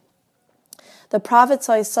anha. The Prophet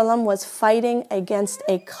ﷺ was fighting against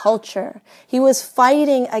a culture. He was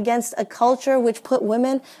fighting against a culture which put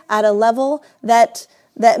women at a level that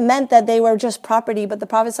meant that they were just property. But the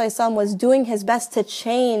Prophet ﷺ was doing his best to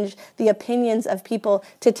change the opinions of people,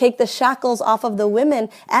 to take the shackles off of the women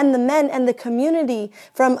and the men and the community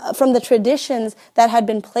from the traditions that had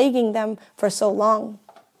been plaguing them for so long.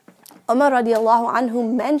 Umar radiallahu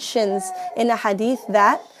anhu mentions in a hadith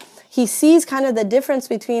that he sees kind of the difference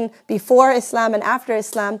between before Islam and after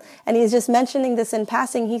Islam. And he's just mentioning this in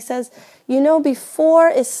passing. He says, before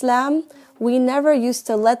Islam, we never used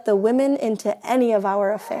to let the women into any of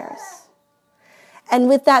our affairs. And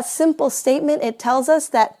with that simple statement, it tells us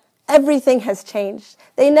that everything has changed.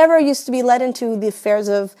 They never used to be led into the affairs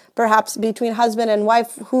of perhaps between husband and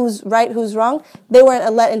wife, who's right, who's wrong. They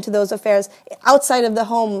weren't led into those affairs. Outside of the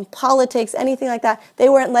home, politics, anything like that, they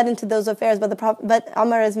weren't led into those affairs. But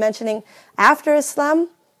Umar is mentioning after Islam,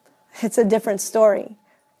 it's a different story.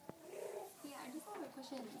 Yeah, I just have a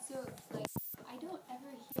question. So, like, I don't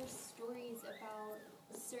ever hear stories about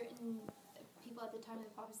certain people at the time of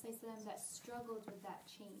the Prophet ﷺ that struggled with that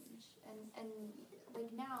change. And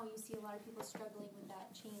like now, you see a lot of people struggling with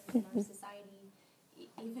that change in our society,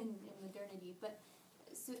 even in modernity. But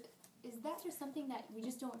so, is that just something that we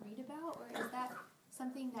just don't read about, or is that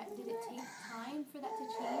something that did it take time for that to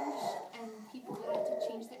change, and people had to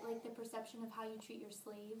change like the perception of how you treat your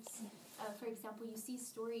slaves? For example, you see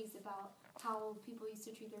stories about how people used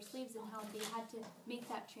to treat their slaves and how they had to make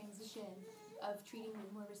that transition of treating them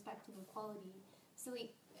with more respect and equality. So,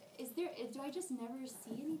 like, do I just never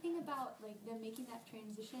see anything about like them making that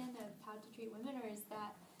transition of how to treat women, or is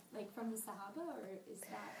that like from the Sahaba, or is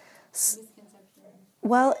that a misconception?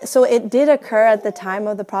 Well, so it did occur at the time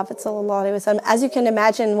of the Prophet ﷺ. As you can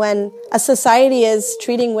imagine, when a society is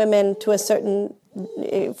treating women to a certain,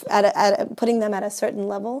 putting them at a certain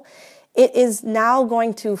level, it is now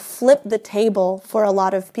going to flip the table for a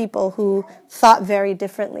lot of people who thought very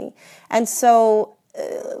differently. And so,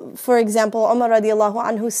 for example, Umar radiallahu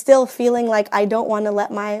anhu still feeling like, I don't want to let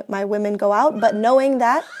my women go out, but knowing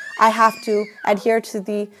that I have to adhere to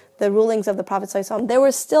the rulings of the Prophet ﷺ. There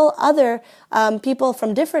were still other people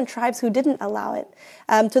from different tribes who didn't allow it,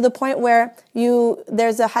 to the point where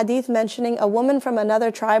there's a hadith mentioning a woman from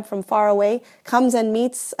another tribe from far away comes and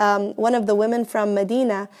meets one of the women from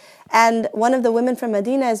Medina. And one of the women from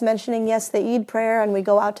Medina is mentioning, yes, the Eid prayer, and we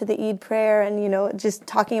go out to the Eid prayer, and, just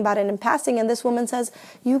talking about it in passing. And this woman says,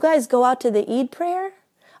 you guys go out to the Eid prayer?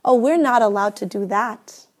 Oh, we're not allowed to do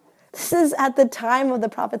that. This is at the time of the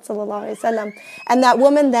Prophet ﷺ. And that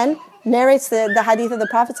woman then narrates the hadith of the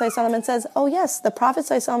Prophet ﷺ and says, oh yes, the Prophet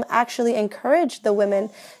ﷺ actually encouraged the women.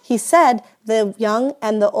 He said, the young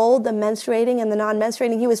and the old, the menstruating and the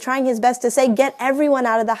non-menstruating, he was trying his best to say, get everyone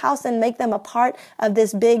out of the house and make them a part of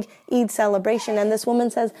this big Eid celebration. And this woman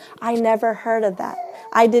says, I never heard of that.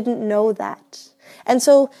 I didn't know that. And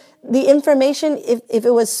so the information, if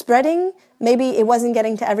it was spreading, maybe it wasn't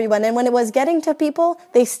getting to everyone. And when it was getting to people,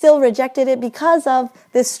 they still rejected it because of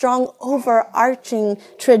this strong overarching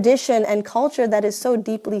tradition and culture that is so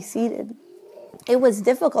deeply seated. It was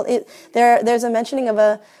difficult. There's a mentioning of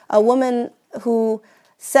a woman who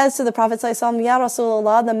says to the Prophet ﷺ, Ya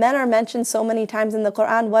Rasulullah, the men are mentioned so many times in the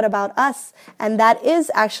Quran, what about us? And that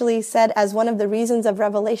is actually said as one of the reasons of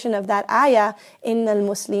revelation of that ayah, إِنَّ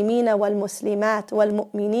الْمُسْلِمِينَ وَالْمُسْلِمَاتِ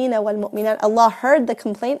وَالْمُؤْمِنِينَ وَالْمُؤْمِنَاتِ. Allah heard the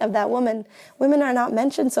complaint of that woman. Women are not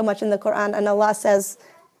mentioned so much in the Quran, and Allah says,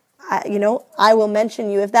 I will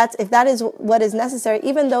mention you if that is what is necessary.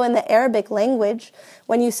 Even though in the Arabic language,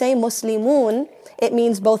 when you say Muslimun, it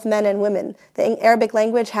means both men and women. The Arabic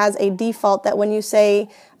language has a default that when you say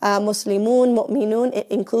Muslimun, Mu'minun, it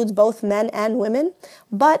includes both men and women.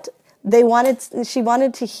 But she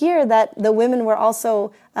wanted to hear that the women were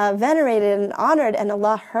also venerated and honored, and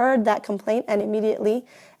Allah heard that complaint and immediately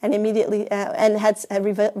had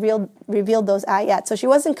revealed those ayat. So she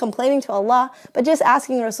wasn't complaining to Allah, but just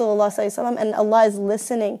asking Rasulullah ﷺ, and Allah is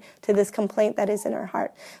listening to this complaint that is in her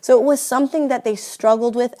heart. So it was something that they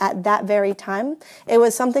struggled with at that very time. It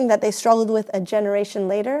was something that they struggled with a generation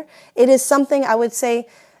later. It is something I would say,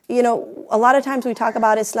 a lot of times we talk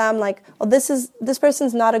about Islam like, oh, this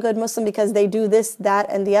person's not a good Muslim because they do this, that,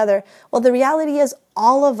 and the other. Well, the reality is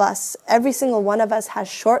all of us, every single one of us has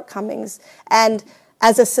shortcomings. And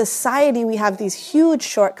as a society, we have these huge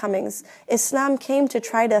shortcomings. Islam came to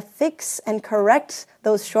try to fix and correct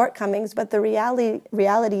those shortcomings, but the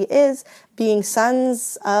reality is, being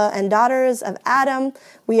sons and daughters of Adam,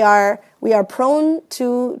 we are prone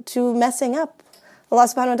to messing up. Allah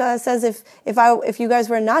subhanahu wa ta'ala says, if you guys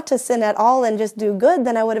were not to sin at all and just do good,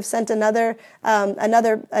 then I would have sent another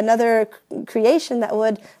creation that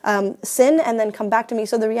would sin and then come back to me.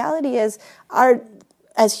 So the reality is,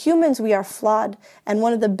 as humans, we are flawed. And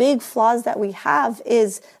one of the big flaws that we have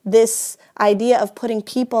is this idea of putting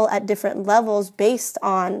people at different levels based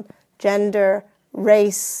on gender,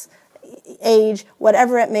 race, age,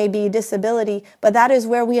 whatever it may be, disability. But that is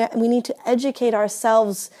where we need to educate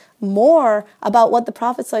ourselves more about what the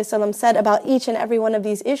Prophet ﷺ said about each and every one of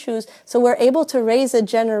these issues, so we're able to raise a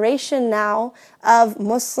generation now of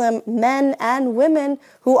Muslim men and women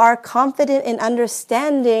who are confident in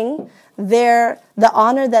understanding the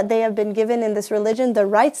honor that they have been given in this religion, the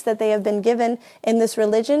rights that they have been given in this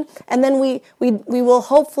religion, and then we will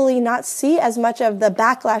hopefully not see as much of the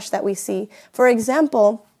backlash that we see. For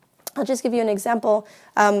example, I'll just give you an example.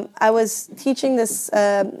 I was teaching this,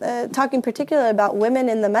 talking particularly about women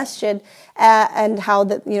in the masjid and how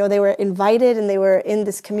that they were invited and they were in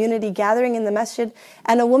this community gathering in the masjid.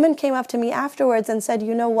 And a woman came up to me afterwards and said,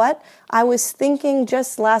 "You know what? I was thinking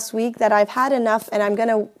just last week that I've had enough, and I'm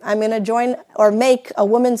gonna join or make a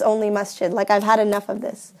women's only masjid. Like I've had enough of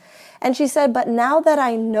this." And she said, "But now that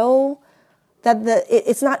I know that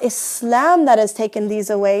it's not Islam that has taken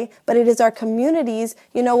these away, but it is our communities.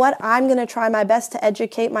 You know what? I'm going to try my best to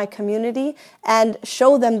educate my community and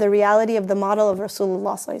show them the reality of the model of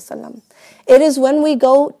Rasulullah sallallahu alaihi wasallam." It is when we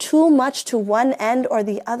go too much to one end or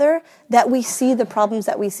the other that we see the problems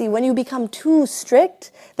that we see. When you become too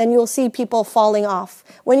strict, then you'll see people falling off.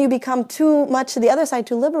 When you become too much to the other side,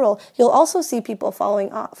 too liberal, you'll also see people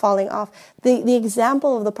falling off. The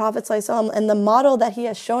example of the Prophet ﷺ and the model that he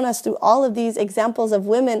has shown us through all of these examples of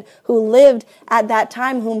women who lived at that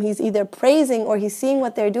time, whom he's either praising or he's seeing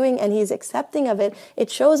what they're doing and he's accepting of it,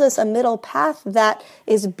 it shows us a middle path that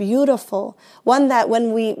is beautiful. One that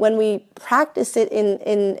when we practice it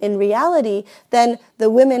in reality, then the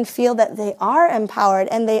women feel that they are empowered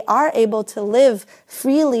and they are able to live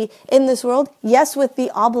freely in this world. Yes, with the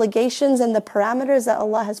obligations and the parameters that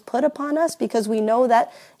Allah has put upon us, because we know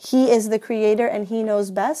that He is the Creator and He knows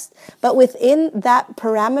best. But within that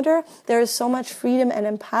parameter, there is so much freedom and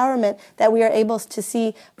empowerment that we are able to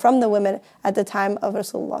see from the women at the time of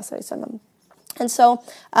Rasulullah sallallahu alaihi wasallam. And so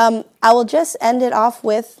I will just end it off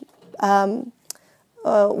with one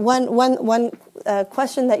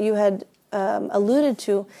question that you had alluded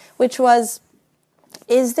to, which was,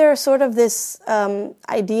 is there sort of this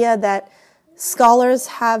idea that scholars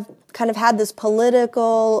have kind of had this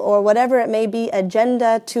political or whatever it may be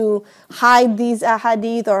agenda to hide these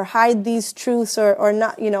ahadith or hide these truths or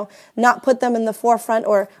not put them in the forefront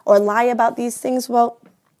or lie about these things? Well,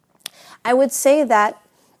 I would say that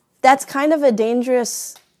that's kind of a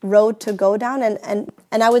dangerous road to go down, and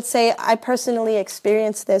I would say I personally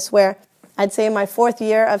experienced this where I'd say in my 4th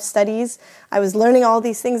year of studies, I was learning all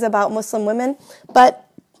these things about Muslim women, but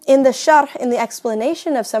in the sharh, in the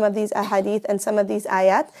explanation of some of these ahadith and some of these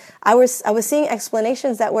ayat, I was seeing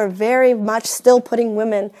explanations that were very much still putting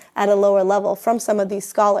women at a lower level from some of these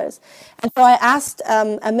scholars. And so I asked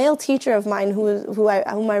a male teacher of mine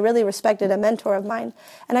whom I really respected, a mentor of mine,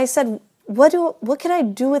 and I said, what can I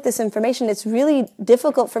do with this information? It's really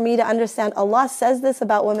difficult for me to understand. Allah says this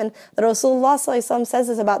about women, the Rasulullah sallallahu alaihi wasallam says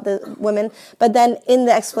this about the women, but then in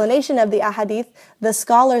the explanation of the ahadith, the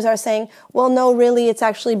scholars are saying, well, no, really, it's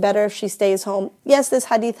actually better if she stays home. Yes, this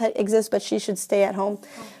hadith exists, but she should stay at home.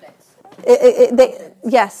 Yes.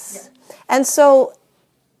 Yeah. And so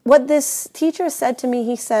what this teacher said to me,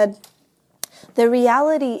 he said, the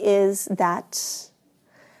reality is that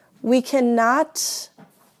we cannot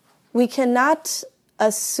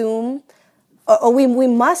assume, or we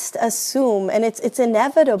must assume, and it's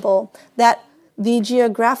inevitable, that the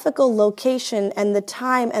geographical location and the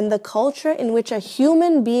time and the culture in which a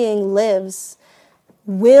human being lives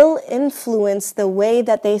will influence the way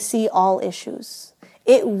that they see all issues.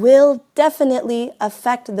 It will definitely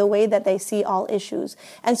affect the way that they see all issues.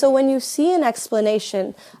 And so when you see an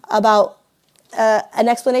explanation about an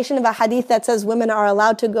explanation of a hadith that says women are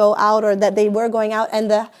allowed to go out or that they were going out, and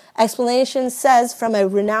the explanation says from a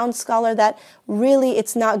renowned scholar that really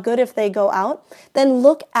it's not good if they go out, then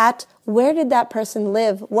look at where did that person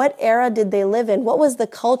live? What era did they live in? What was the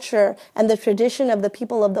culture and the tradition of the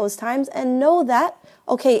people of those times? And know that,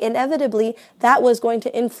 okay, inevitably that was going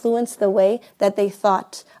to influence the way that they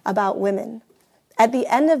thought about women. At the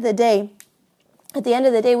end of the day,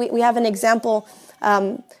 we have an example.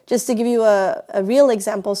 Just to give you a real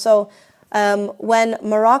example, so when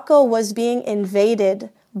Morocco was being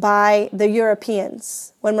invaded by the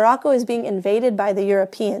Europeans, it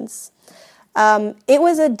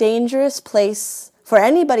was a dangerous place for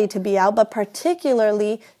anybody to be out, but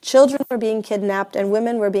particularly children were being kidnapped and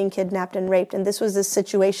women were being kidnapped and raped, and this was the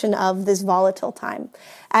situation of this volatile time.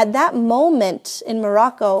 At that moment in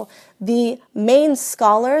Morocco, the main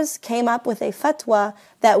scholars came up with a fatwa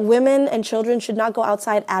that women and children should not go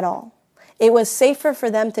outside at all. It was safer for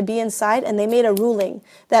them to be inside, and they made a ruling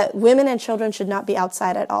that women and children should not be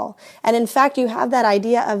outside at all. And in fact, you have that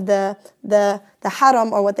idea of the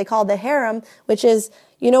haram, or what they call the harem, which is,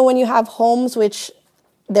 when you have homes which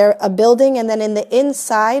they're a building, and then in the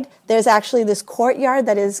inside, there's actually this courtyard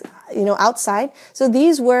that is, outside. So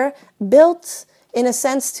these were built in a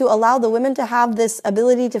sense to allow the women to have this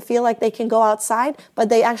ability to feel like they can go outside, but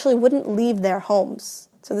they actually wouldn't leave their homes.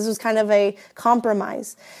 So this was kind of a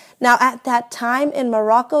compromise. Now, at that time in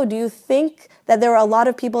Morocco, do you think that there were a lot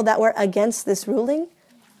of people that were against this ruling?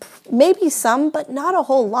 Maybe some, but not a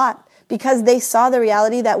whole lot, because they saw the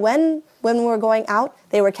reality that when we were going out,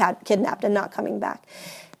 they were kidnapped and not coming back.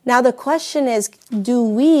 Now the question is, do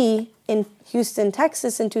we in Houston,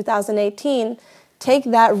 Texas in 2018 take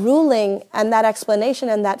that ruling and that explanation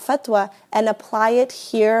and that fatwa and apply it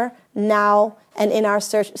here, now, and in our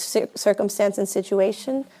circumstance and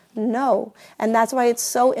situation? No. And that's why it's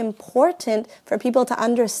so important for people to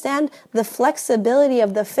understand the flexibility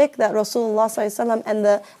of the fiqh that Rasulullah ﷺ and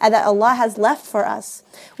that Allah has left for us.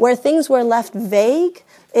 Where things were left vague,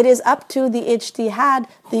 it is up to the ijtihad,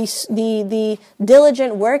 the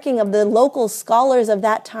diligent working of the local scholars of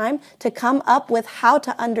that time to come up with how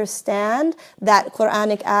to understand that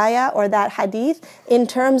Quranic ayah or that hadith in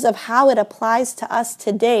terms of how it applies to us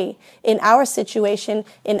today, in our situation,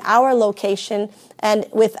 in our location, and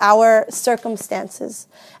with our circumstances.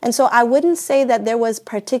 And so I wouldn't say that there was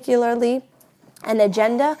particularly an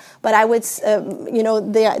agenda, but I would,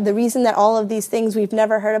 the reason that all of these things we've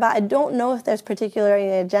never heard about, I don't know if there's particularly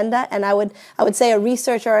an agenda, and I would say a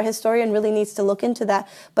researcher or a historian really needs to look into that.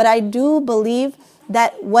 But I do believe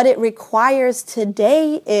that what it requires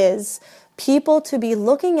today is people to be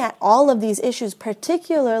looking at all of these issues,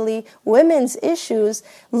 particularly women's issues,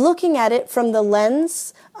 looking at it from the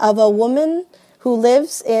lens of a woman who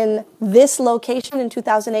lives in this location in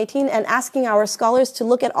 2018, and asking our scholars to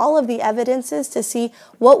look at all of the evidences to see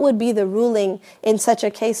what would be the ruling in such a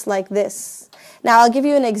case like this. Now, I'll give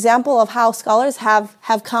you an example of how scholars have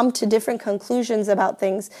come to different conclusions about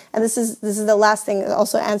things. And this is the last thing,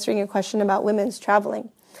 also answering your question about women's traveling.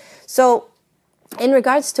 So, in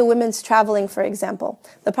regards to women's traveling, for example,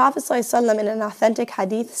 the Prophet ﷺ in an authentic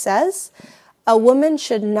hadith says, a woman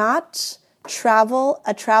should not travel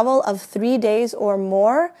a travel of 3 days or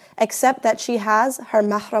more, except that she has her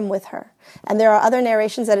mahram with her. And there are other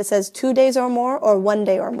narrations that it says 2 days or more, or 1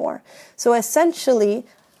 day or more. So essentially,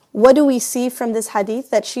 what do we see from this hadith?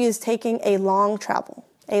 That she is taking a long travel.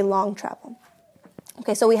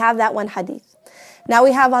 Okay, so we have that one hadith. Now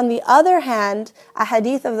we have on the other hand, a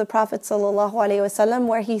hadith of the Prophet ﷺ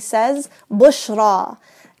where he says, Bushra,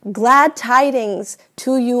 glad tidings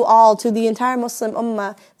to you all, to the entire Muslim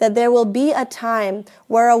ummah, that there will be a time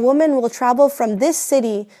where a woman will travel from this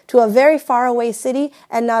city to a very far away city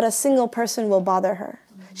and not a single person will bother her.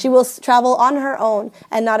 She will travel on her own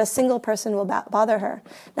and not a single person will bother her.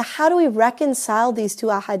 Now, how do we reconcile these two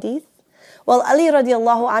ahadith? Well, Ali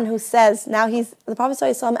radiallahu anhu says, the Prophet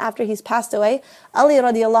ﷺ, after he's passed away, Ali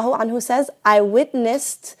radiallahu anhu says, I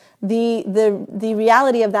witnessed the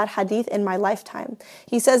reality of that hadith in my lifetime.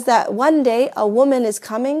 He says that one day a woman is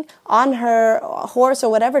coming on her horse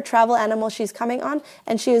or whatever travel animal she's coming on,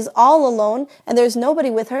 and she is all alone and there's nobody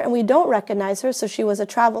with her and we don't recognize her, so she was a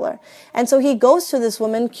traveler. And so he goes to this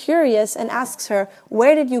woman curious and asks her,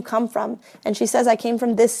 where did you come from? And she says, I came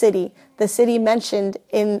from this city, the city mentioned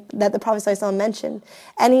that the Prophet ﷺ mentioned.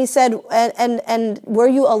 And he said, and were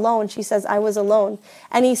you alone? She says, I was alone.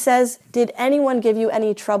 And he says, did anyone give you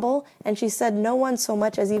any trouble? And she said, no one so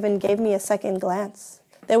much as even gave me a second glance.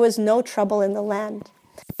 There was no trouble in the land.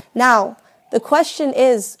 Now, the question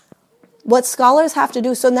is, what scholars have to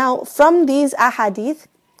do. So now, from these ahadith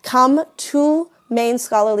come two main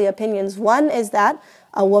scholarly opinions. One is that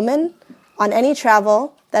a woman on any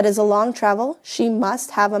travel that is a long travel, she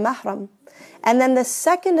must have a mahram. And then the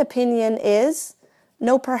second opinion is,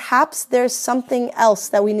 no, perhaps there's something else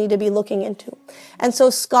that we need to be looking into. And so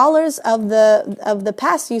scholars of the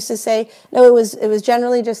past used to say, no, it was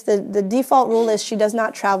generally just the default rule is she does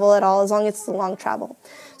not travel at all as long as it's a long travel.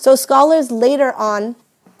 So scholars later on,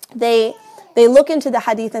 they look into the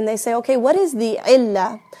hadith and they say, okay, what is the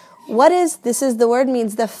illah? The word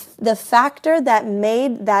means the factor that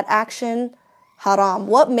made that action haram.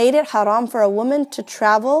 What made it haram for a woman to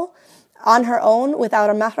travel on her own without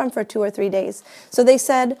a mahram for 2 or 3 days? So they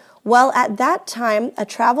said, well, at that time, a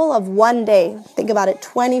travel of 1 day, think about it,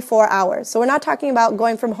 24 hours. So we're not talking about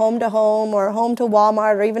going from home to home or home to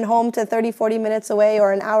Walmart or even home to 30, 40 minutes away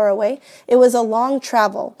or an hour away. It was a long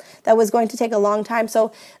travel that was going to take a long time.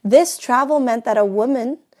 So this travel meant that a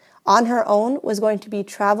woman on her own was going to be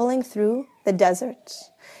traveling through the desert.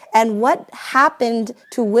 And what happened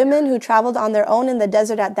to women who traveled on their own in the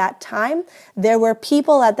desert at that time? There were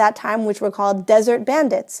people at that time which were called desert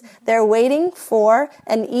bandits. They're waiting for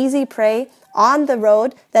an easy prey on the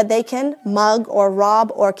road that they can mug or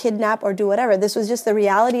rob or kidnap or do whatever. This was just the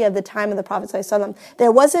reality of the time of the Prophet ﷺ.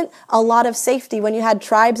 There wasn't a lot of safety when you had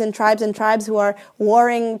tribes and tribes and tribes who are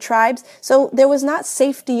warring tribes. So there was not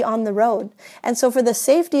safety on the road. And so for the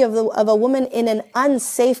safety of a woman in an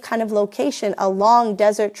unsafe kind of location, a long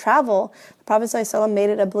desert travel, the Prophet ﷺ made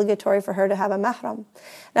it obligatory for her to have a mahram.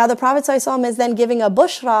 Now the Prophet ﷺ is then giving a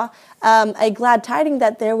bushra, a glad tiding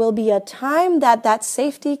that there will be a time that that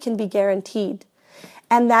safety can be guaranteed.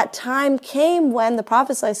 And that time came when the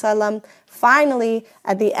Prophet ﷺ finally,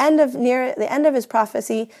 at near the end of his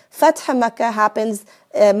prophecy, Fath Makkah happens.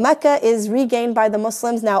 Mecca is regained by the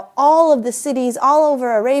Muslims. Now all of the cities all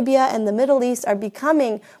over Arabia and the Middle East are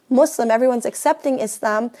becoming Muslim. Everyone's accepting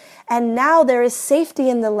Islam. And now there is safety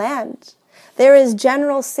in the land. There is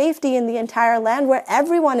general safety in the entire land where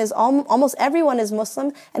almost everyone is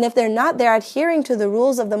Muslim. And if they're not, they're adhering to the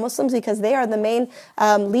rules of the Muslims because they are the main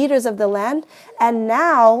leaders of the land. And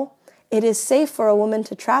now it is safe for a woman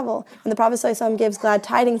to travel. And the Prophet ﷺ gives glad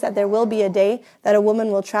tidings that there will be a day that a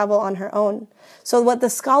woman will travel on her own. So what the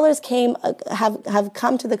scholars have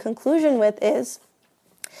come to the conclusion with is,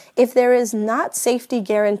 if there is not safety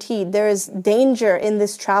guaranteed, there is danger in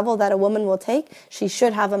this travel that a woman will take, she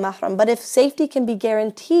should have a mahram. But if safety can be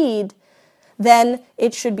guaranteed, then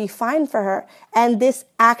it should be fine for her. And this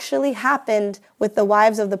actually happened with the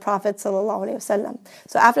wives of the Prophet ﷺ.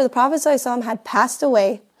 So after the Prophet ﷺ had passed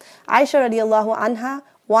away, Aisha radiallahu anha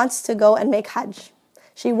wants to go and make Hajj.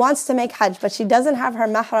 She wants to make Hajj, but she doesn't have her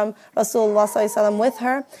mahram, Rasulullah ﷺ, with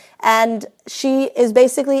her. And she is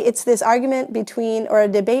basically, it's this argument between, or a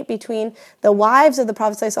debate between the wives of the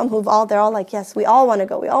Prophet ﷺ, they're all like, yes, we all want to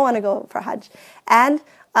go for Hajj. And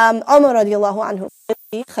Umar radiallahu anhu,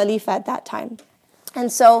 the Khalifa at that time.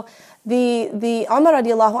 And so the Umar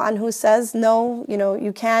radiallahu anhu says, no,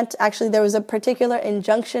 you can't. Actually, there was a particular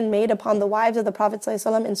injunction made upon the wives of the Prophet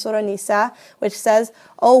ﷺ in Surah Nisa, which says,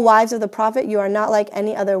 O wives of the Prophet, you are not like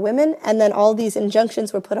any other women. And then all these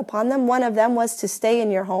injunctions were put upon them. One of them was to stay in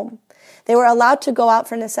your home. They were allowed to go out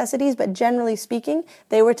for necessities, but generally speaking,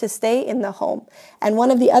 they were to stay in the home. And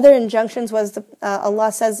one of the other injunctions was,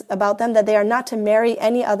 Allah says about them, that they are not to marry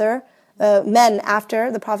any other men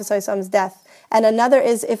after the Prophet ﷺ's death. And another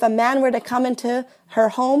is, if a man were to come into her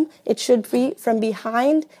home, it should be from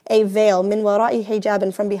behind a veil, min wara'i hijab,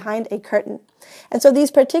 and from behind a curtain. And so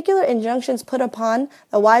these particular injunctions put upon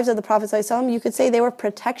the wives of the Prophet ﷺ, you could say they were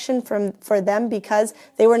protection for them because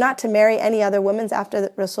they were not to marry any other women after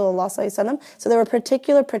Rasulullah ﷺ. So there were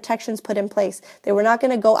particular protections put in place. They were not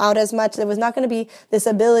going to go out as much. There was not going to be this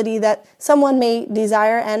ability that someone may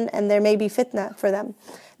desire and there may be fitna for them.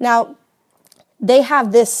 Now, they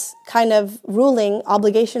have this kind of ruling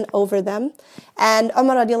obligation over them. And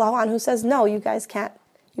Umar radiallahu anhu says, no, you guys can't.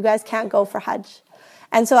 You guys can't go for Hajj.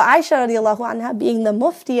 And so Aisha radiallahu anha, being the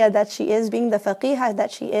muftiyah that she is, being the faqihah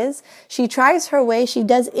that she is, she tries her way, she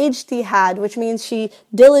does ijtihad, which means she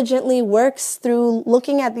diligently works through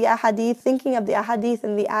looking at the ahadith, thinking of the ahadith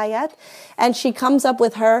and the ayat, and she comes up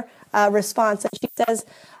with her response. And she says,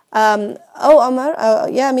 O Umar,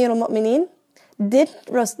 Ya Amir al-Mu'mineen, did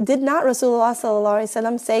not Rasulullah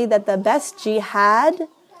ﷺ say that the best jihad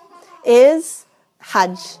is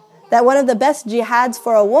Hajj? That one of the best jihads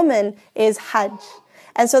for a woman is Hajj.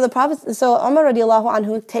 And so Umar radiallahu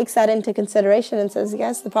anhu takes that into consideration and says,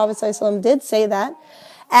 yes, the Prophet ﷺ did say that.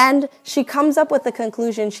 And she comes up with the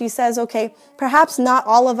conclusion. She says, okay, perhaps not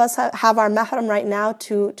all of us have our mahram right now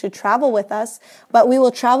to travel with us, but we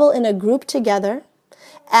will travel in a group together.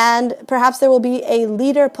 And perhaps there will be a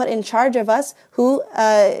leader put in charge of us who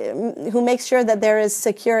makes sure that there is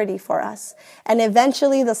security for us. And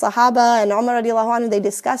eventually the Sahaba and Umar radiallahu anhu, they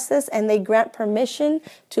discuss this and they grant permission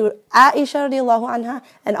to Aisha radiallahu anha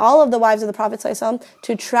and all of the wives of the Prophet ﷺ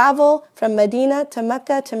to travel from Medina to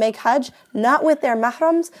Mecca to make Hajj, not with their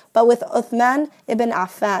mahrams, but with Uthman ibn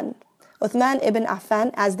Affan. Uthman ibn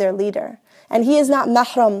Affan as their leader. And he is not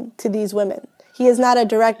mahram to these women. He is not a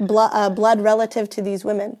direct blood relative to these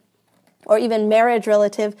women, or even marriage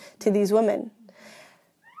relative to these women.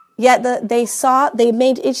 Yet they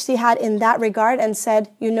made ijtihad in that regard and said,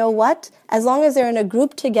 you know what? As long as they're in a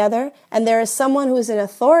group together and there is someone who is in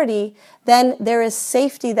authority, then there is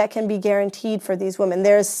safety that can be guaranteed for these women.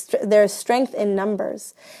 There is strength in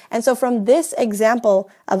numbers. And so from this example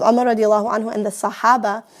of Umar radiallahu anhu and the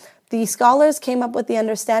Sahaba, the scholars came up with the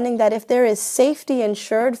understanding that if there is safety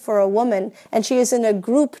ensured for a woman and she is in a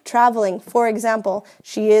group traveling, for example,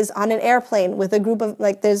 she is on an airplane with a group of,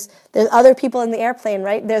 there's other people in the airplane,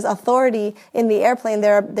 right? There's authority in the airplane.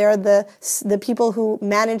 There are the people who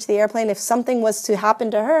manage the airplane. If something was to happen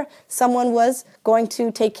to her, someone was going to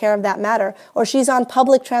take care of that matter. Or she's on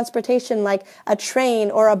public transportation like a train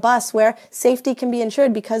or a bus where safety can be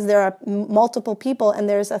ensured because there are multiple people and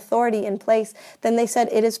there's authority in place. Then they said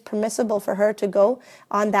it is permissible permissible for her to go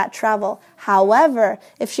on that travel. However,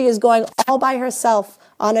 if she is going all by herself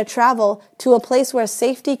on a travel to a place where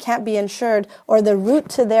safety can't be ensured, or the route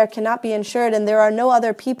to there cannot be ensured, and there are no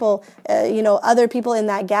other people, other people in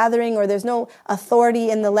that gathering, or there's no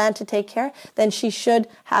authority in the land to take care, then she should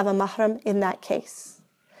have a mahram in that case.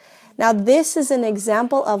 Now, this is an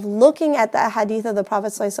example of looking at the hadith of the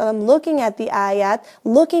Prophet ﷺ, looking at the ayat,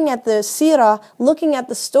 looking at the seerah, looking at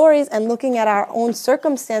the stories, and looking at our own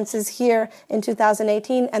circumstances here in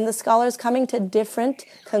 2018, and the scholars coming to different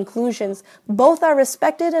conclusions. Both are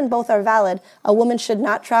respected and both are valid. A woman should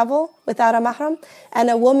not travel without a mahram, and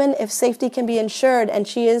a woman, if safety can be ensured and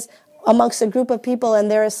she is amongst a group of people and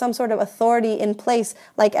there is some sort of authority in place,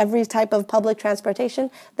 like every type of public transportation,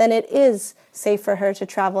 then it is safe for her to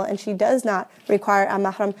travel, and she does not require a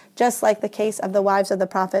mahram, just like the case of the wives of the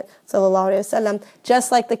Prophet ﷺ,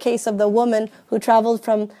 just like the case of the woman who traveled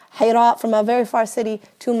from Hira, from a very far city,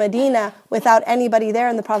 to Medina without anybody there,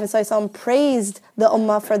 and the Prophet ﷺ praised the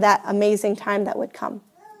ummah for that amazing time that would come.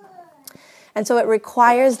 And so it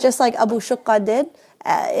requires, just like Abu Shuqqa did,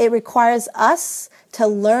 it requires us to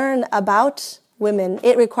learn about women.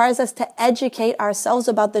 It requires us to educate ourselves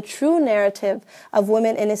about the true narrative of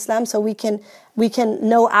women in Islam, so we can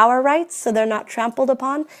know our rights, so they're not trampled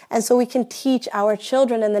upon, and so we can teach our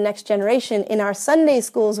children in the next generation. In our Sunday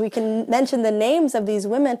schools, we can mention the names of these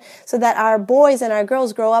women so that our boys and our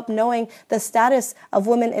girls grow up knowing the status of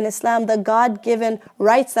women in Islam, the God-given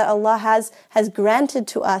rights that Allah has granted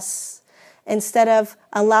to us, instead of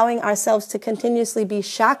allowing ourselves to continuously be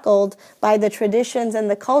shackled by the traditions and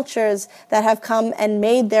the cultures that have come and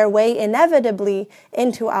made their way inevitably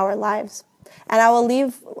into our lives. And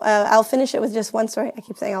I'll finish it with just one story. I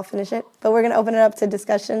keep saying I'll finish it, but we're going to open it up to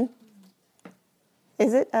discussion.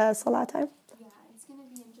 Is it salah time? Yeah, it's going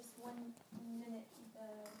to be in just 1 minute,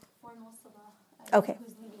 the formal salah. Okay.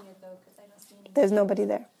 Who's leading it though, because I don't see any. There's nobody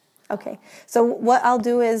there. Okay. So what I'll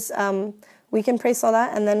do is we can pray salah,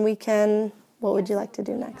 and then we can, what would you like to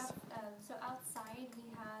do next? So outside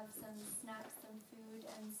we have some snacks, some food,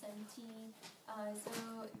 and some tea.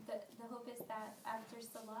 So the hope is that after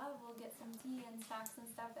salah we'll get some tea and snacks and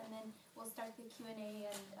stuff, and then we'll start the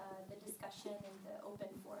Q&A and the discussion in the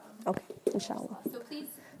open forum. Okay, inshallah. So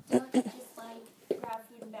please don't just grab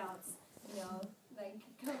food and bounce,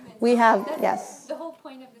 come in. We have, That's yes. The whole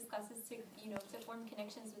point of this class is to form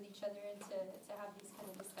connections with each other and to have these kind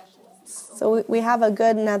of discussions. So we have a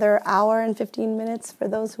good another hour and 15 minutes for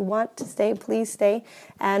those who want to stay. Please stay,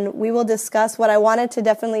 and we will discuss. What I wanted to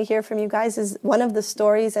definitely hear from you guys is one of the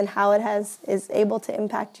stories and how it is able to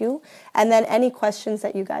impact you, and then any questions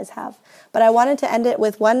that you guys have. But I wanted to end it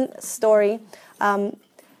with one story.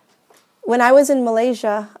 When I was in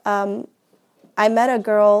Malaysia, I met a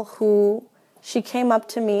girl who, she came up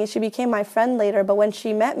to me. She became my friend later, but when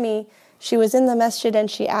she met me, she was in the masjid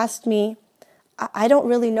and she asked me, I don't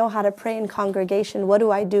really know how to pray in congregation. What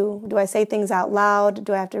do I do? Do I say things out loud?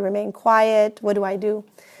 Do I have to remain quiet? What do I do?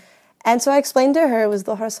 And so I explained to her, it was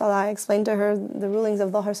Dhuhr Salah. I explained to her the rulings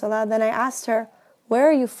of Dhuhr Salah. Then I asked her, where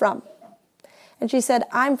are you from? And she said,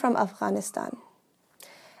 I'm from Afghanistan.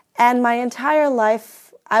 And my entire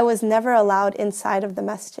life, I was never allowed inside of the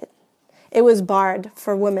masjid. It was barred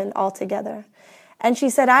for women altogether. And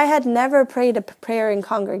she said, I had never prayed a prayer in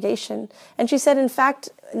congregation. And she said, in fact,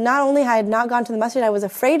 not only I had not gone to the masjid, I was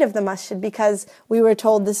afraid of the masjid because we were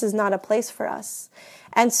told this is not a place for us.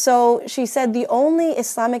 And so she said, the only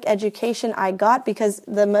Islamic education I got, because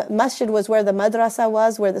the masjid was where the madrasa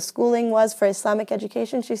was, where the schooling was for Islamic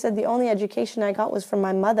education, she said the only education I got was from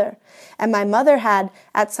my mother. And my mother had,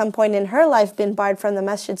 at some point in her life, been barred from the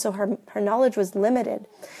masjid, so her knowledge was limited.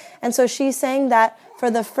 And so she's saying that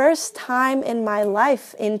for the first time in my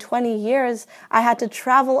life, in 20 years, I had to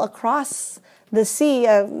travel across the sea,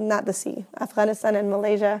 not the sea, Afghanistan and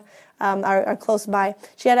Malaysia are close by.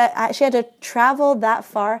 She had to travel that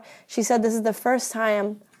far. She said, this is the first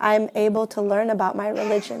time I'm able to learn about my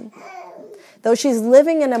religion. Though she's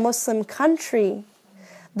living in a Muslim country,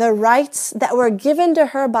 the rights that were given to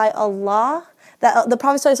her by Allah, that the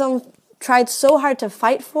Prophet ﷺ tried so hard to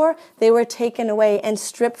fight for, they were taken away and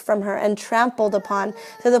stripped from her and trampled upon,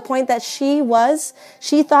 to the point that she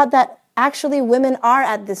thought that actually women are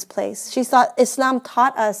at this place. She thought Islam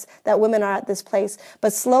taught us that women are at this place.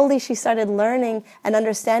 But slowly she started learning and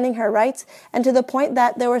understanding her rights, and to the point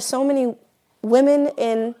that there were so many women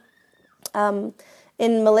in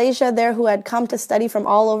Malaysia there who had come to study from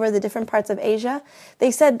all over the different parts of Asia.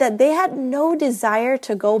 They said that they had no desire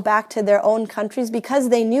to go back to their own countries because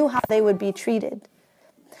they knew how they would be treated.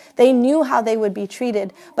 They knew how they would be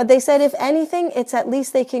treated. But they said, if anything, it's at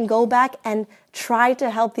least they can go back and try to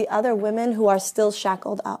help the other women who are still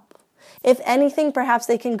shackled up. If anything, perhaps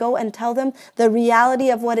they can go and tell them the reality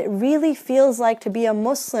of what it really feels like to be a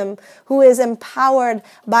Muslim who is empowered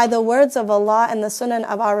by the words of Allah and the sunnah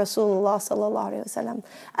of our Rasulullah sallallahu alaihi wasallam.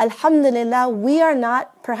 Alhamdulillah, we are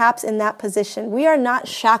not perhaps in that position. We are not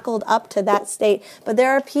shackled up to that state. But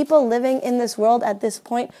there are people living in this world at this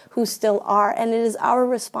point who still are. And it is our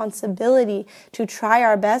responsibility to try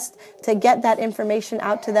our best to get that information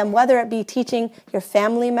out to them, whether it be teaching your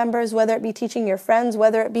family members, whether it be teaching your friends,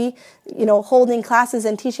 whether it be, holding classes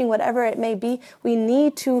and teaching, whatever it may be. We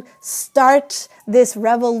need to start this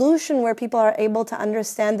revolution where people are able to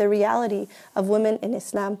understand the reality of women in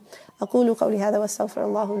Islam. أقول قولي هذا واستغفر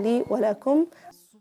الله لي ولكم